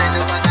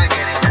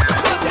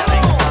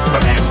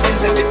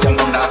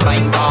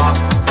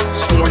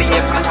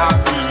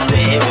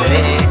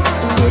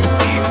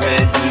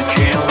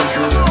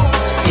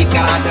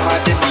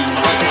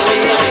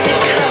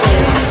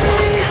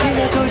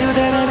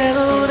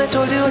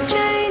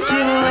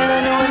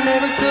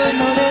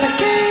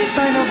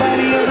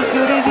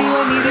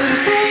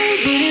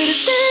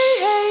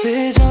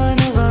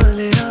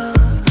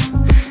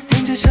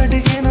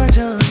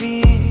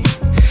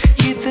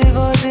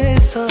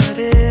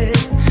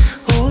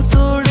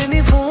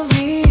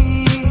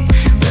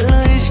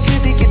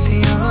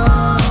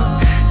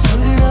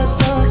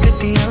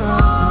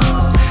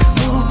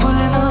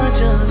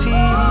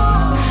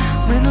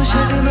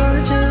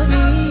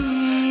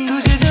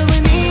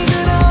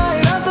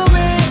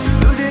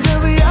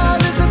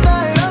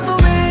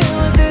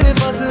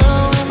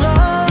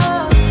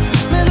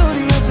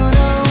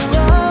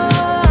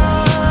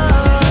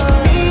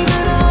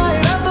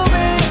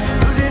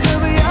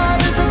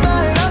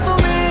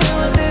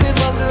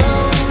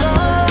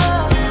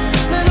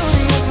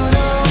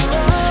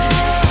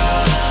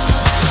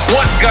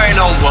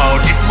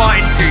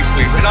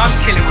And I'm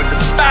chilling with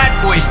the bad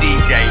boy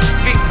DJ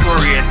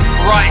Victorious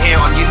right here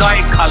on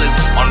United Colors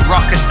on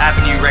Ruckus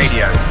Avenue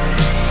Radio.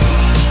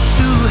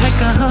 तू है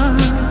कहाँ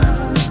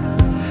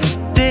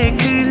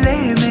देख ले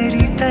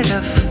मेरी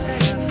तरफ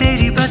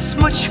तेरी बस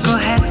मुझको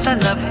है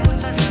तलब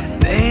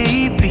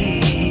बेबी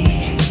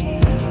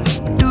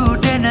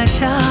टूटे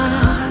नशा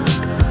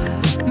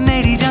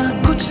मेरी जान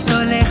कुछ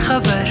तो ले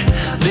खबर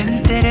बिन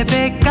तेरे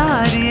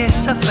बेकार ये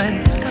सफर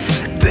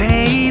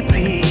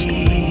बेबी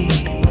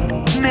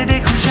मैं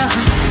देखूं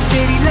जहाँ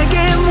तेरी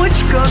लगे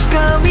मुझको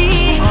कमी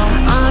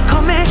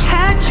आंखों में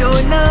है जो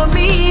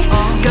नमी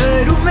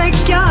करूँ मैं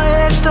क्या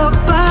है तो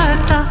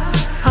पता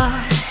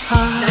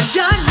न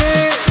जाने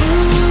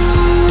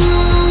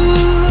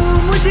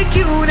मुझे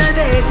क्यों न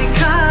दे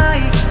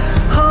दिखाई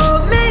हो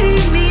मेरी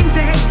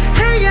नींदें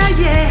है या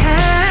ये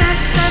है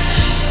सच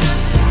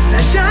न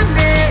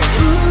जाने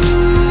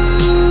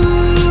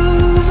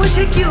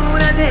मुझे क्यों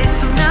न दे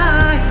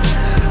सुनाई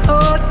ओ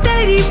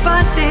तेरी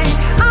बातें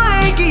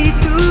आएगी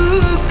तू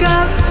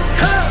कब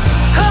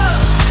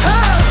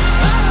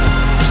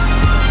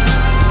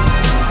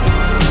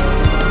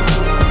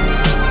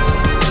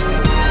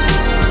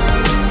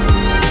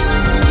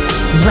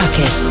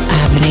Ruckus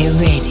Avenue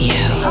Radio.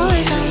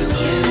 Always like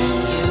you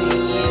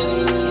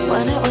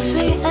when it was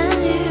me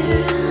and you.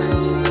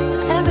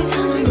 Every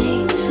time I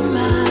need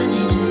somebody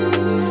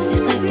new,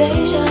 it's like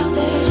deja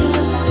vu.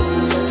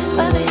 I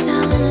swear they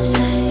sound the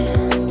same.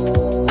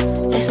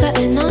 It's like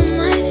they're on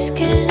my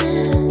skin.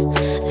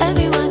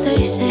 Every word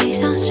they say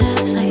sounds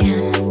just like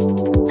him,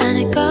 and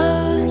it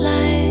goes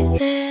like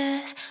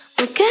this: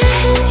 we'll get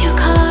in your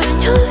car and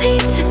you'll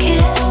need to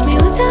kiss me.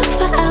 We'll talk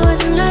for hours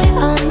and lie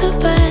on the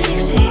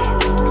backseat.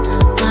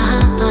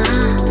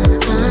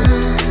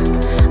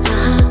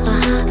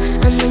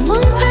 And then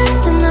one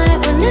random night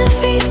when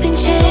everything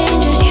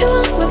changes, you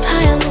won't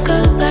reply and we'll go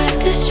back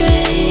to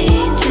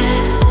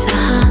strangers.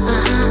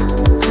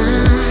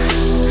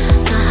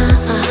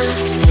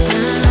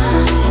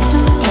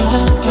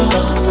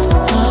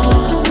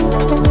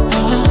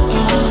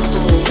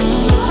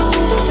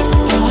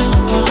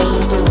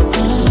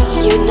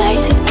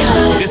 United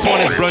Colors. This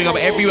one is blowing up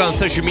everywhere on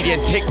social media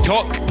and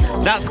TikTok.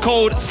 That's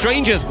called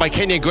Strangers by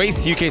Kenya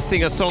Grace, UK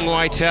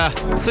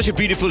singer-songwriter. Such a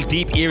beautiful,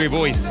 deep, eerie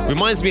voice.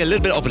 Reminds me a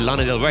little bit of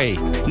Lana Del Rey.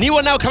 New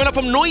one now coming up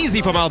from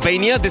Noisy from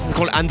Albania. This is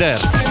called Ander.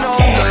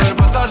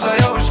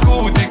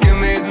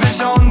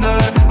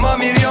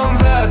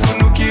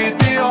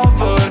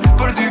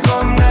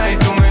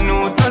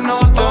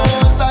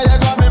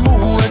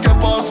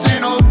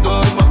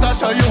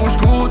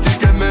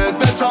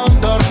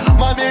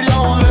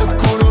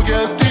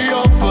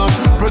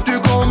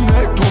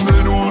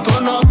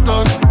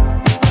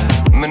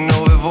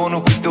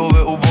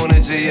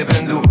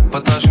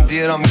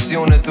 Tjera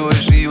misione tu e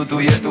shiu tu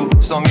jetu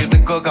Sa mirë të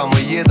këka më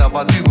jeta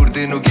pa ty kur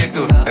ti nuk je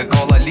këtu E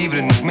kalla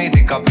libri nuk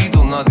meti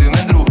kapitull na ty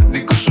me ndru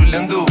Dikush u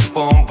lëndu,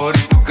 po më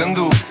përi tu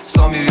këndu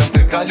Sa mirë jam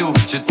të kalu,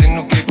 që ti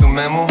nuk je këtu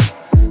me mu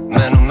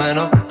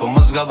Meno, po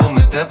më zgabo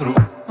me tepru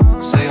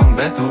Se jam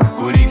betu,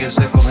 kur i ke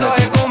se kom netu Sa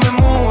e ko me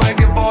mu, e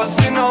ke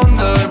pasin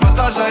ndër Pa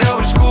tasha ja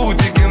u shku,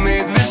 ti ke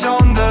me të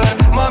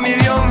veçandër Ma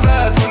mirë jam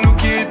vet, po nuk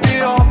je ti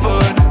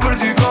afer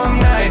Për ty kom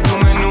nejtu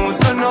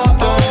minutë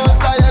natër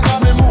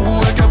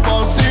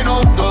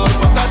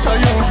Sa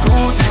ju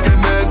shku ti ke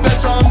me të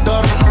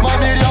veçandër Ma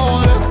mirë jo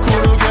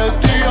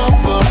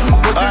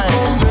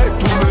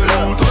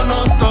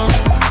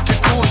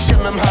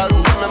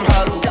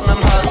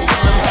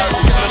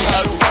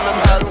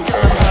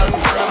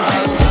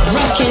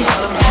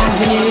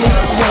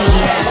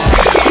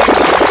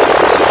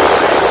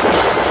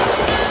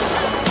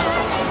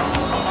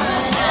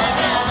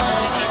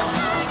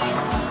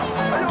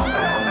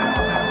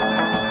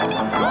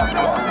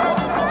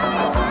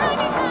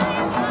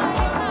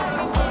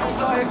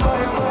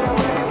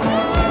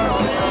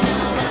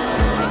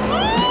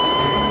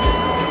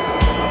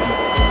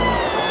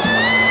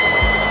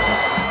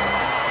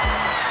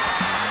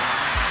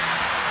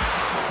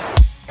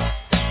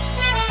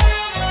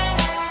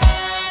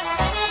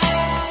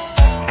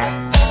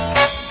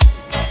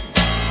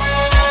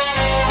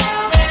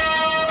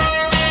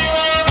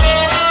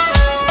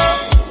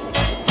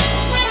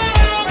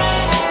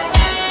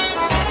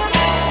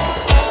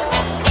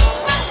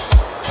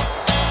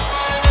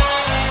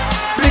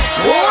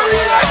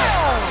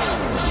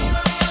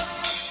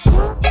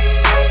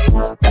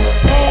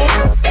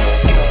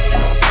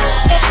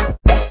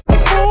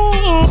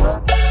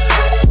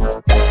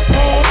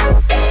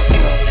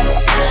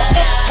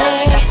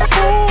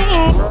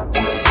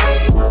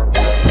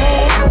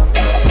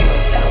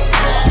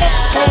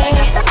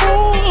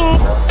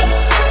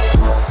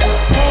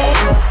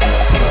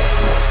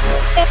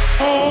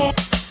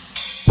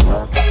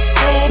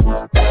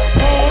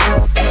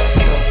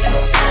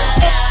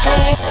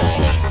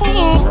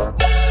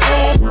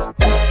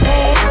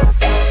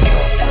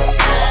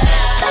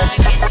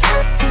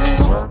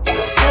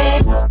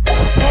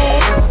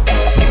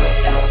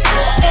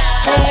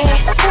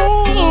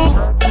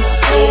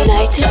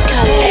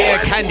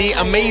Dandy.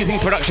 Amazing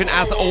production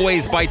as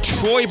always by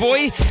Troy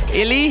Boy,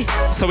 Illy.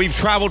 So we've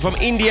traveled from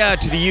India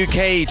to the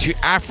UK to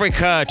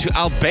Africa to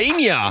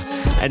Albania.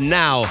 And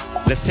now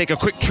let's take a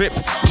quick trip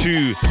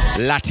to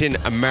Latin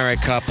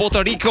America,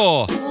 Puerto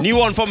Rico. New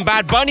one from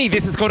Bad Bunny.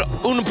 This is called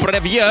Un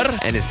Previer,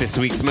 and it's this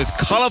week's most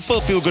colorful,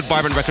 feel-good,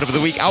 vibrant record of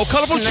the week. Our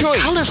colorful choice.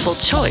 The colorful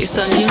choice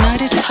on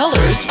United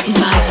Colors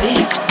by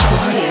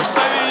Victorious.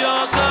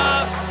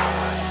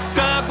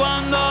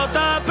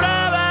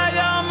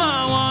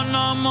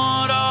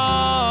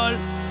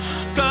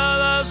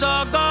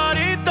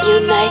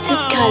 United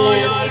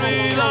Colors.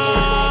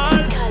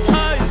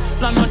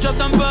 La noche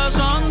está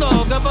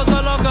empezando, que pase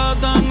lo que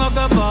tenga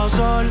que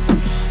pasar.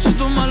 Si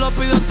tú me lo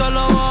pides te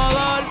lo voy a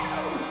dar.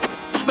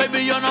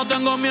 Baby, yo no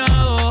tengo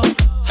miedo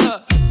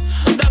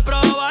de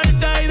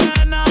probarte y de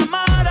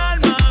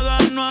enamorarme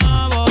de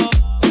nuevo.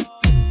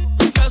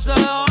 Que se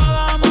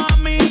joda,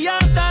 mami, ya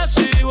te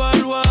sigo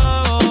el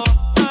juego.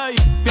 Ey,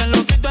 bien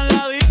loquito en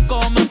la disco,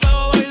 me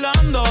pego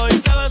bailando y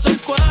te beso el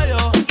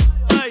cuello.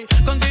 Ey,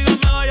 contigo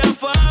me vaya a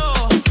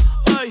fuego.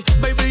 Ey,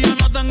 baby, yo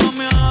no tengo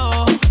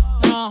miedo,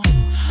 no,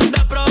 de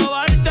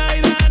probarte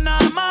y de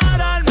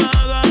enamorarme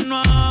de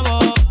nuevo.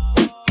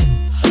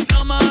 No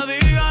me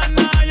digas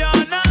nada, yo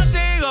no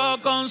sigo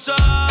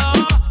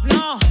consejos.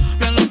 No,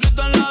 bien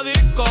loquito en la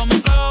disco, me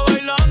pego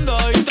bailando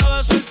y te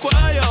beso el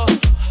cuello.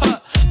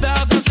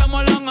 Deja que se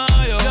muelan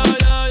ellos.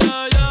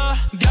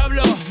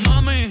 Diablo,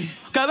 mami,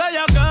 qué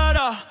bella que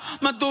era.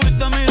 Me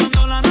estuviste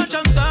mirando la noche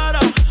entera.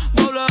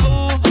 W,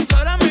 tú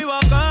eres mi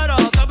vaquera.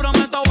 Te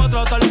prometo voy a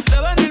tratar de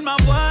venirme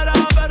afuera,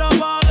 pero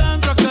pa'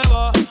 adentro es que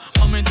va.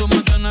 Mami, tú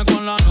me tienes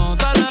con la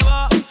nota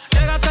eleva.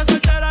 Llegaste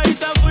soltera y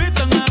te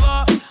fuiste en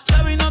Eva.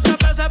 Se vino 3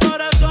 veces,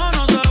 por eso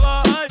no se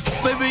va. Ay,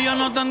 baby, yo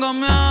no tengo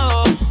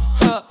miedo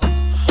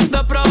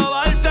de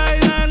probarte y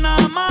de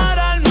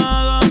enamorarme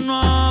de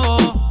nuevo.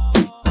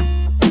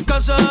 Que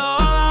se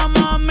joda,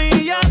 mami,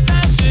 ya te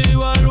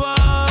sigo el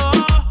juego.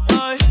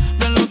 Ay,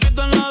 bien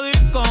loquito en la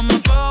disco, me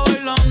pego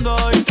bailando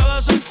y te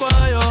beso el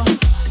cuello.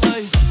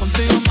 Ay,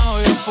 contigo me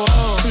voy a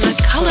fuego. The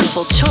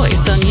colorful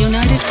choice on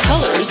United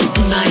Colors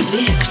by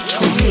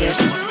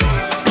Victorious.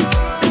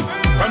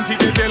 Comme si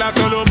t'étais la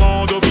seule au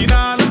monde au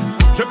final.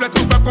 Je plaide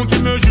coupable quand tu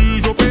me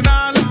juges au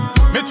pénal.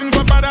 Mais tu ne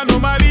vois pas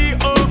d'anomalie,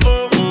 oh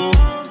oh oh.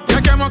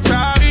 Y'a qu'un moment que ça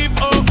arrive,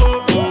 oh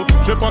oh oh.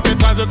 Je prends tes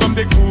phrases comme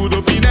des coups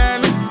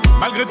d'opinel.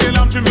 Malgré tes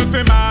larmes, tu me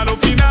fais mal au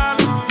final.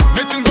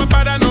 Mais tu ne vois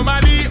pas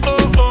d'anomalie, oh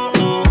oh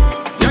oh.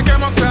 Y'a qu'un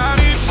moment que ça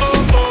arrive, oh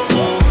oh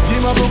oh.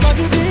 Dis-moi pourquoi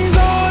tu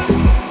t'isoles,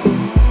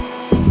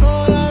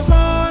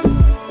 corazón.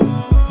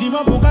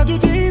 Dis-moi pourquoi tu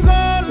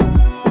t'isoles,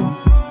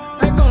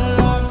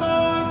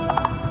 corazón.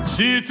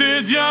 Si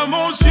tes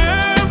diamants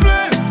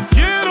siempre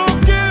quiero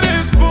que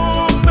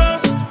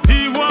respondas.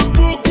 Dis-moi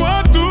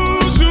pourquoi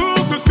toujours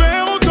se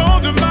faire autant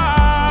de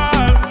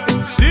mal.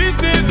 Si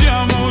tes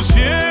diamants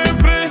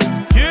siempre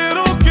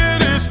quiero que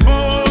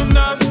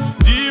respondas.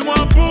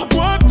 Dis-moi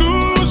pourquoi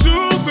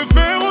toujours se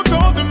faire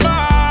autant de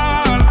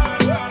mal.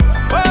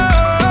 Oh,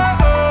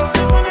 oh,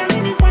 oh.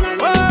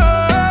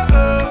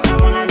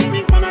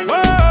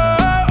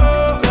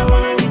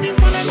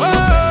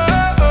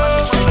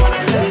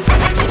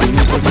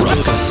 Oh,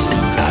 Ruckus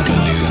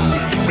Avenue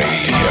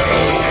Radio.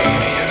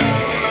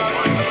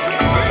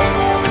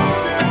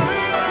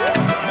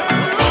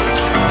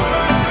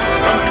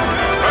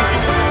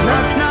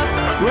 Knock knock,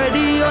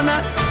 ready or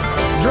not.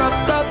 Drop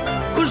top,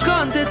 kush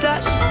kon të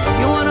tash.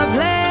 You wanna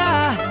play?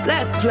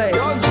 Let's play.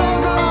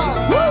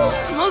 Woo!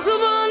 Mos u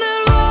bë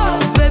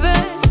nervoz, baby.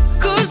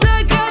 Kush ta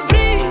ka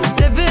pris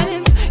se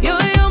vend. Jo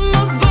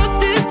mos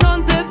boti son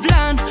të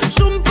flan.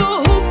 Shumë po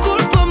hub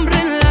kur po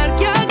mrin larg.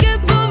 Ja ke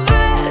po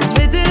vesh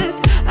vetit.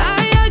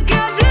 Aja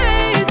ka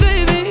vlejt,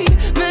 baby.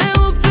 Me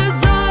hub të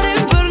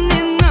zarim për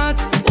një nat.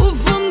 U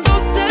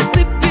fundose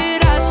si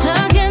pirat. Qa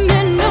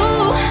kemi nu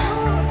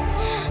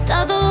ta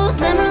do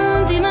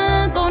zemrën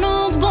time, po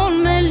nuk bon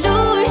me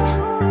lujt.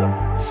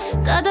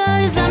 Ka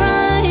dal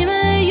zemra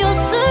ime, jo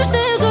s'është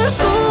e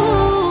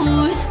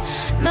kërkujt.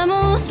 Me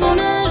mos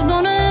munesh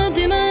bone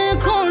ti me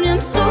kon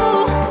jem su.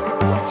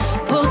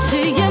 Po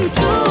ti jem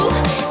su.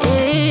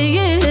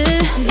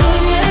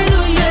 Luje,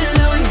 luje,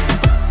 luj.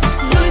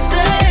 Luj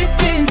se e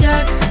kin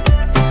gjak.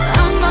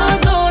 Ama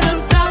dorën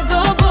ta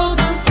do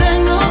botën se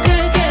nuk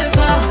e ke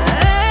pa.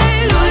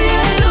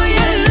 Luje,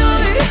 luje,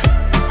 luj.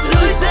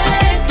 Luj se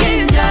e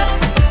kin gjak.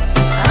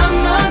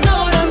 Ama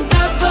dorën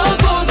ta do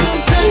botën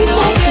se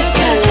nuk e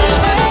ke pa.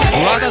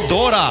 Rada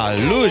Dora,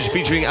 Luj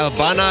featuring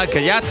Albana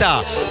Kayata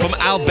from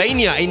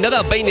Albania, another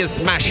Albanian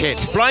smash hit.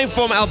 Flying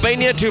from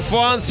Albania to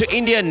France to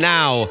India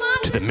now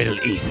to the Middle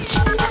East.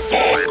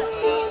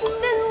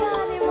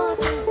 تنساني ما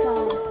تنسى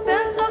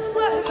تنسى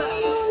الصحبة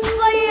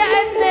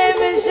ضيعتني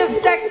من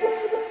شفتك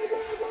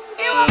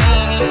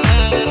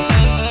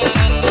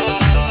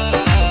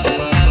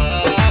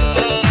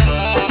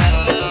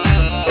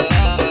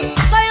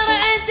صاير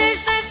عندش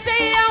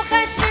نفسية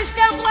وخشمش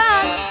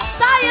كمان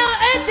صاير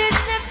عندش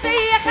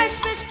نفسية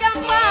خشمش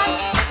كمان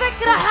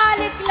فكرة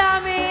حالك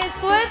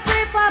لامس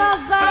وانتي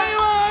طرزان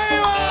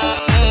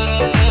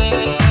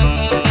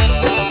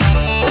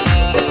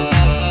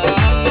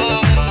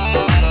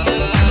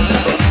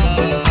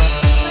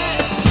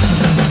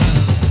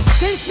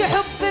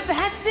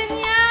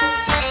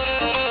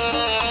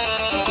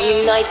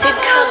United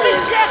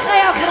Colors.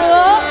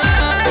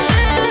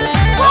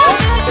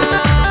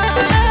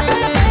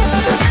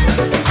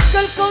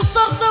 كلكم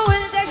صرتوا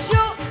ولد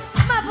الشوق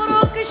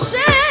مبروك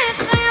الشيخ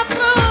يا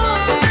فروق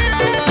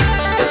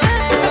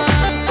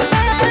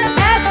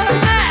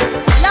اسمع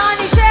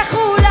لاني شيخ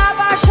ولا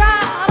باشا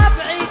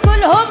ربعي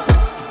كلهم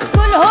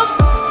كلهم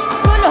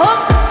كلهم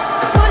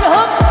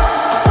كلهم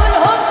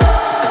كلهم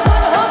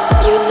كلهم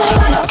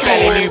United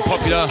Fairly new Colors.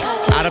 popular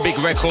Arabic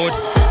record.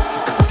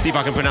 See if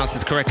I can pronounce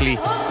this correctly.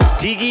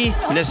 Digi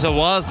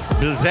Nesawaz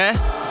Bilzeh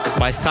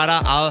by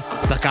Sara Al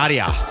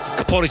Zakaria.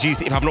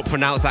 Apologies if I've not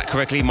pronounced that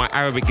correctly. My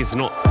Arabic is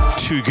not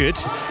too good.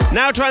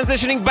 Now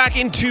transitioning back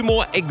into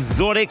more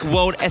exotic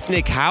world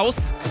ethnic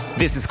house.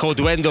 This is called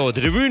Duendo,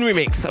 the Darun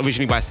remix,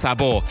 originally by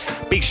Sabor.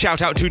 Big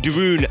shout out to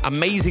Darun,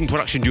 amazing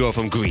production duo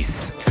from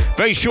Greece.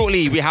 Very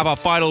shortly, we have our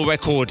final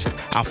record,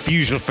 our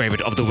fusion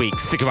favorite of the week.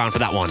 Stick around for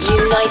that one.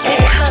 United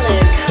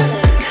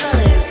Colors.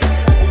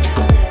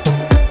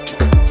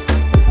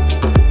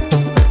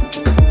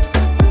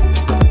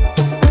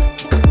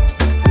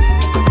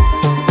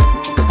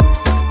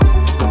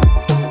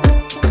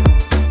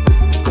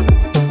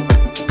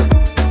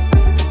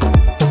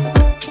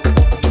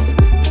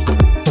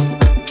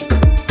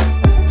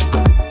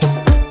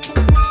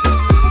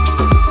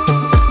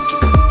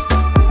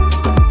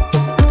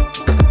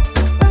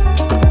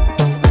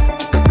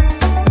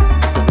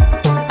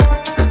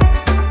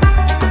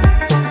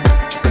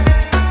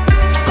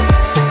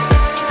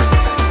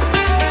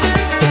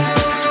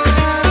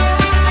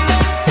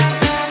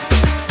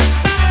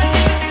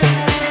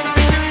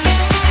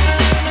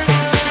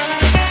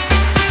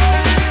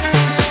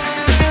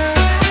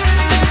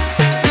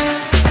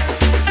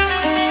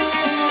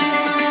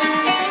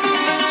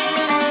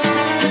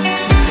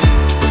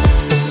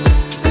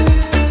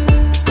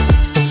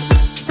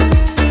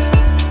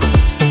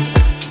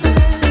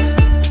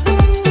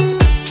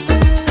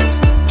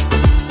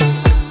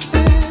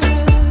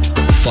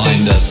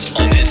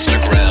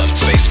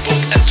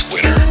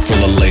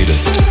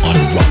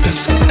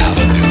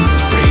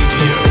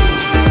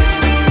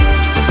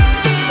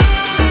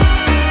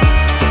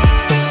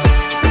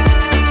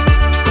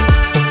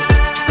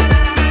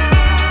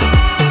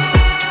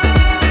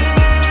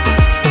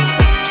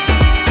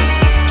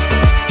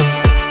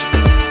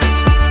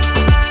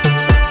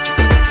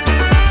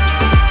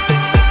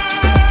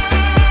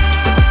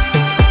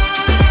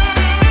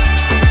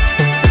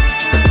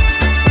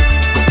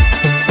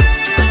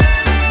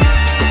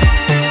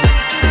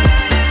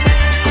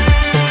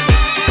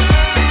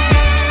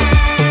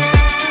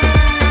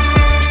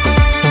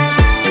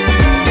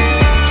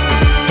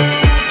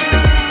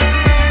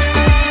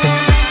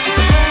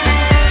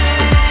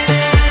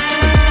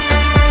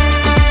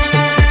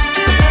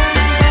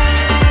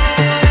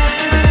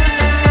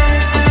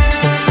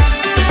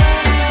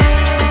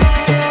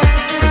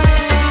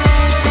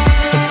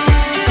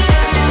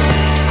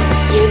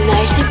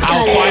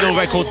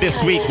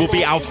 This week will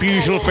be our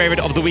fusional favorite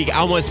of the week,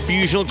 our most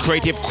fusional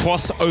creative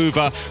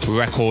crossover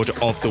record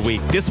of the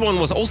week. This one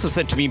was also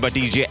sent to me by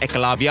DJ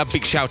Ekalavia.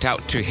 Big shout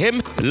out to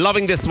him.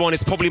 Loving this one.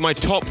 It's probably my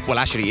top, well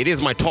actually it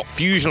is my top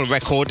fusional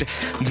record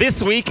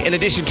this week, in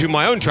addition to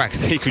my own track,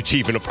 Sacred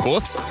Chiefin, of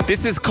course.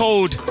 This is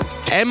called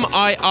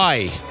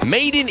MII,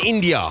 Made in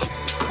India,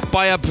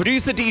 by a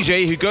producer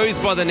DJ who goes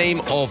by the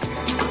name of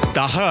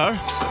Dahar.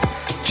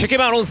 Check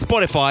him out on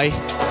Spotify.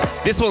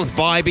 This one's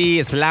vibey,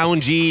 it's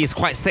loungy, it's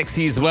quite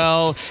sexy as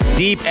well.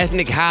 Deep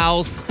ethnic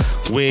house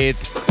with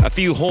a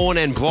few horn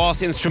and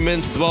brass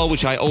instruments as well,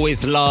 which I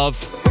always love.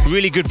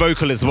 Really good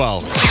vocal as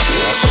well.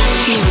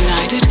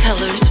 United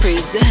Colors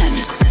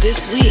presents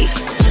this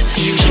week's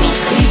Fusional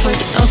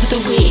Favorite of the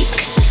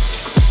Week.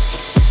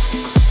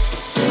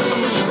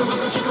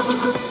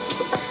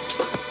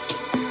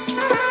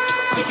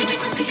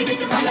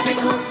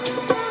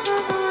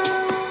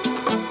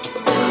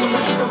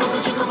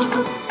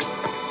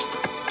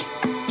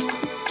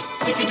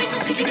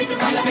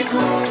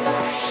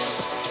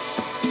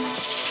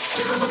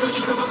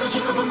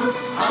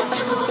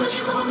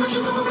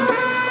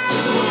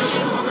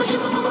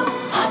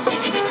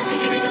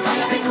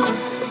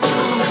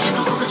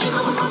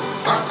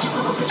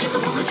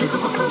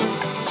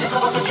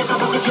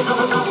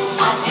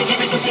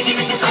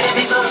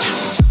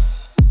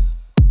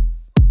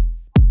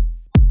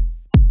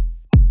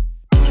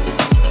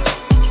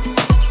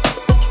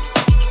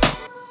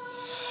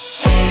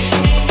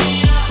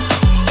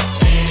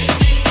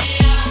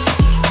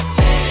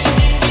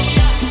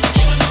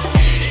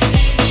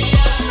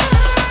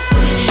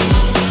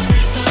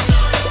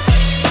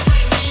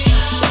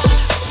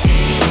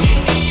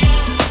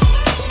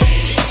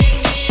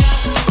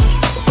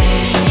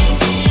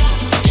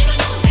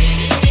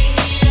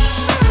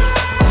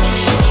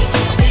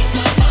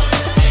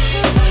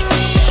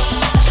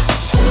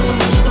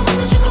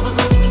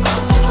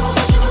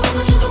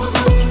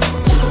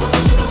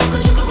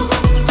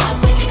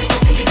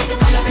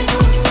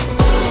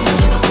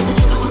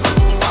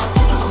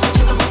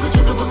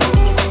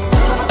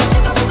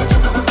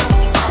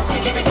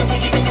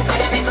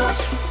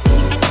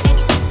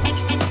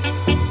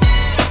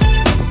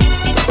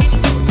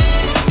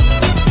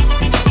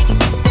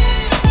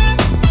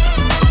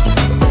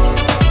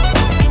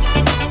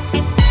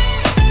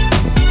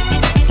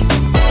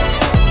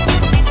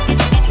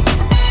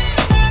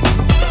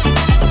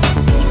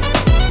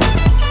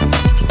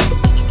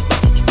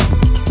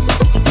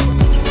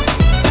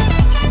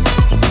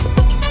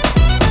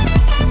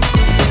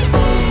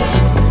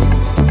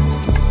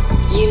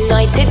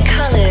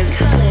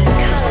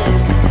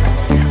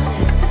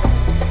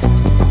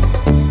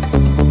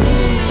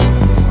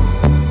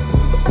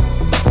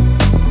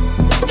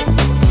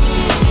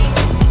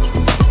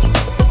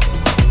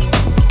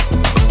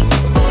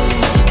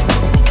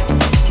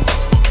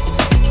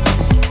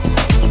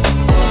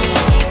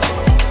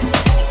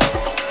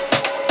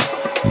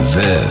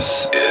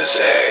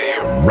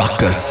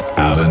 Ruckus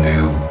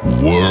Avenue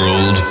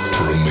World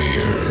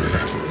Premiere.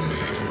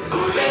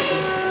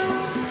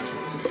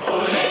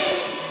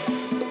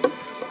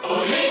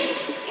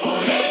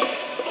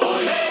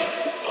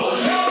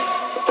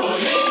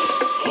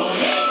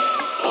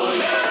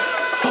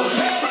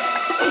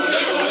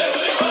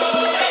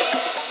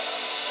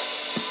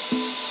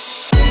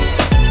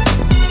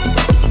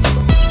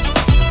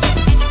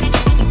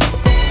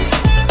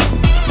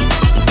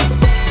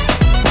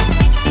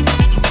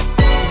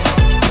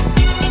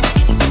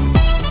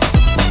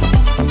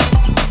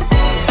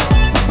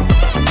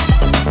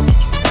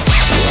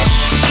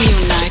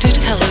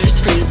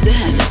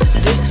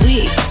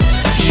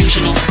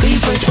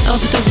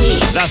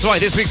 That's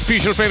right, this week's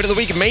Fusion Favorite of the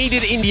Week, Made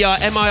in India,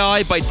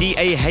 MII by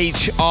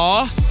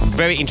DAHR.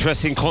 Very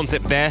interesting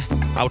concept there.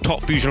 Our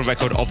top fusion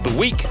record of the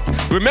week.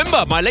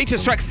 Remember, my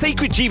latest track,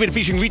 Sacred Jeevan,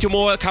 featuring Rita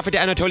Mora, Cafe de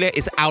Anatolia,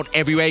 is out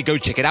everywhere. Go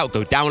check it out,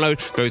 go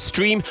download, go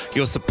stream.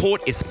 Your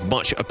support is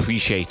much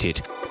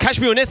appreciated. Catch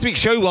me on next week's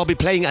show where I'll be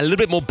playing a little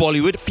bit more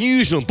Bollywood,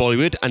 fusional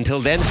Bollywood. Until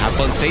then, have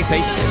fun, stay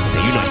safe, and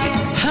stay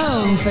united.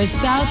 Home for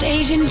South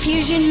Asian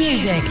fusion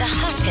music. The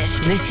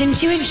hottest. Listen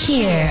to it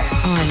here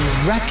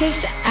on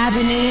Ruckus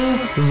Avenue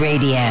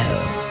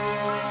Radio.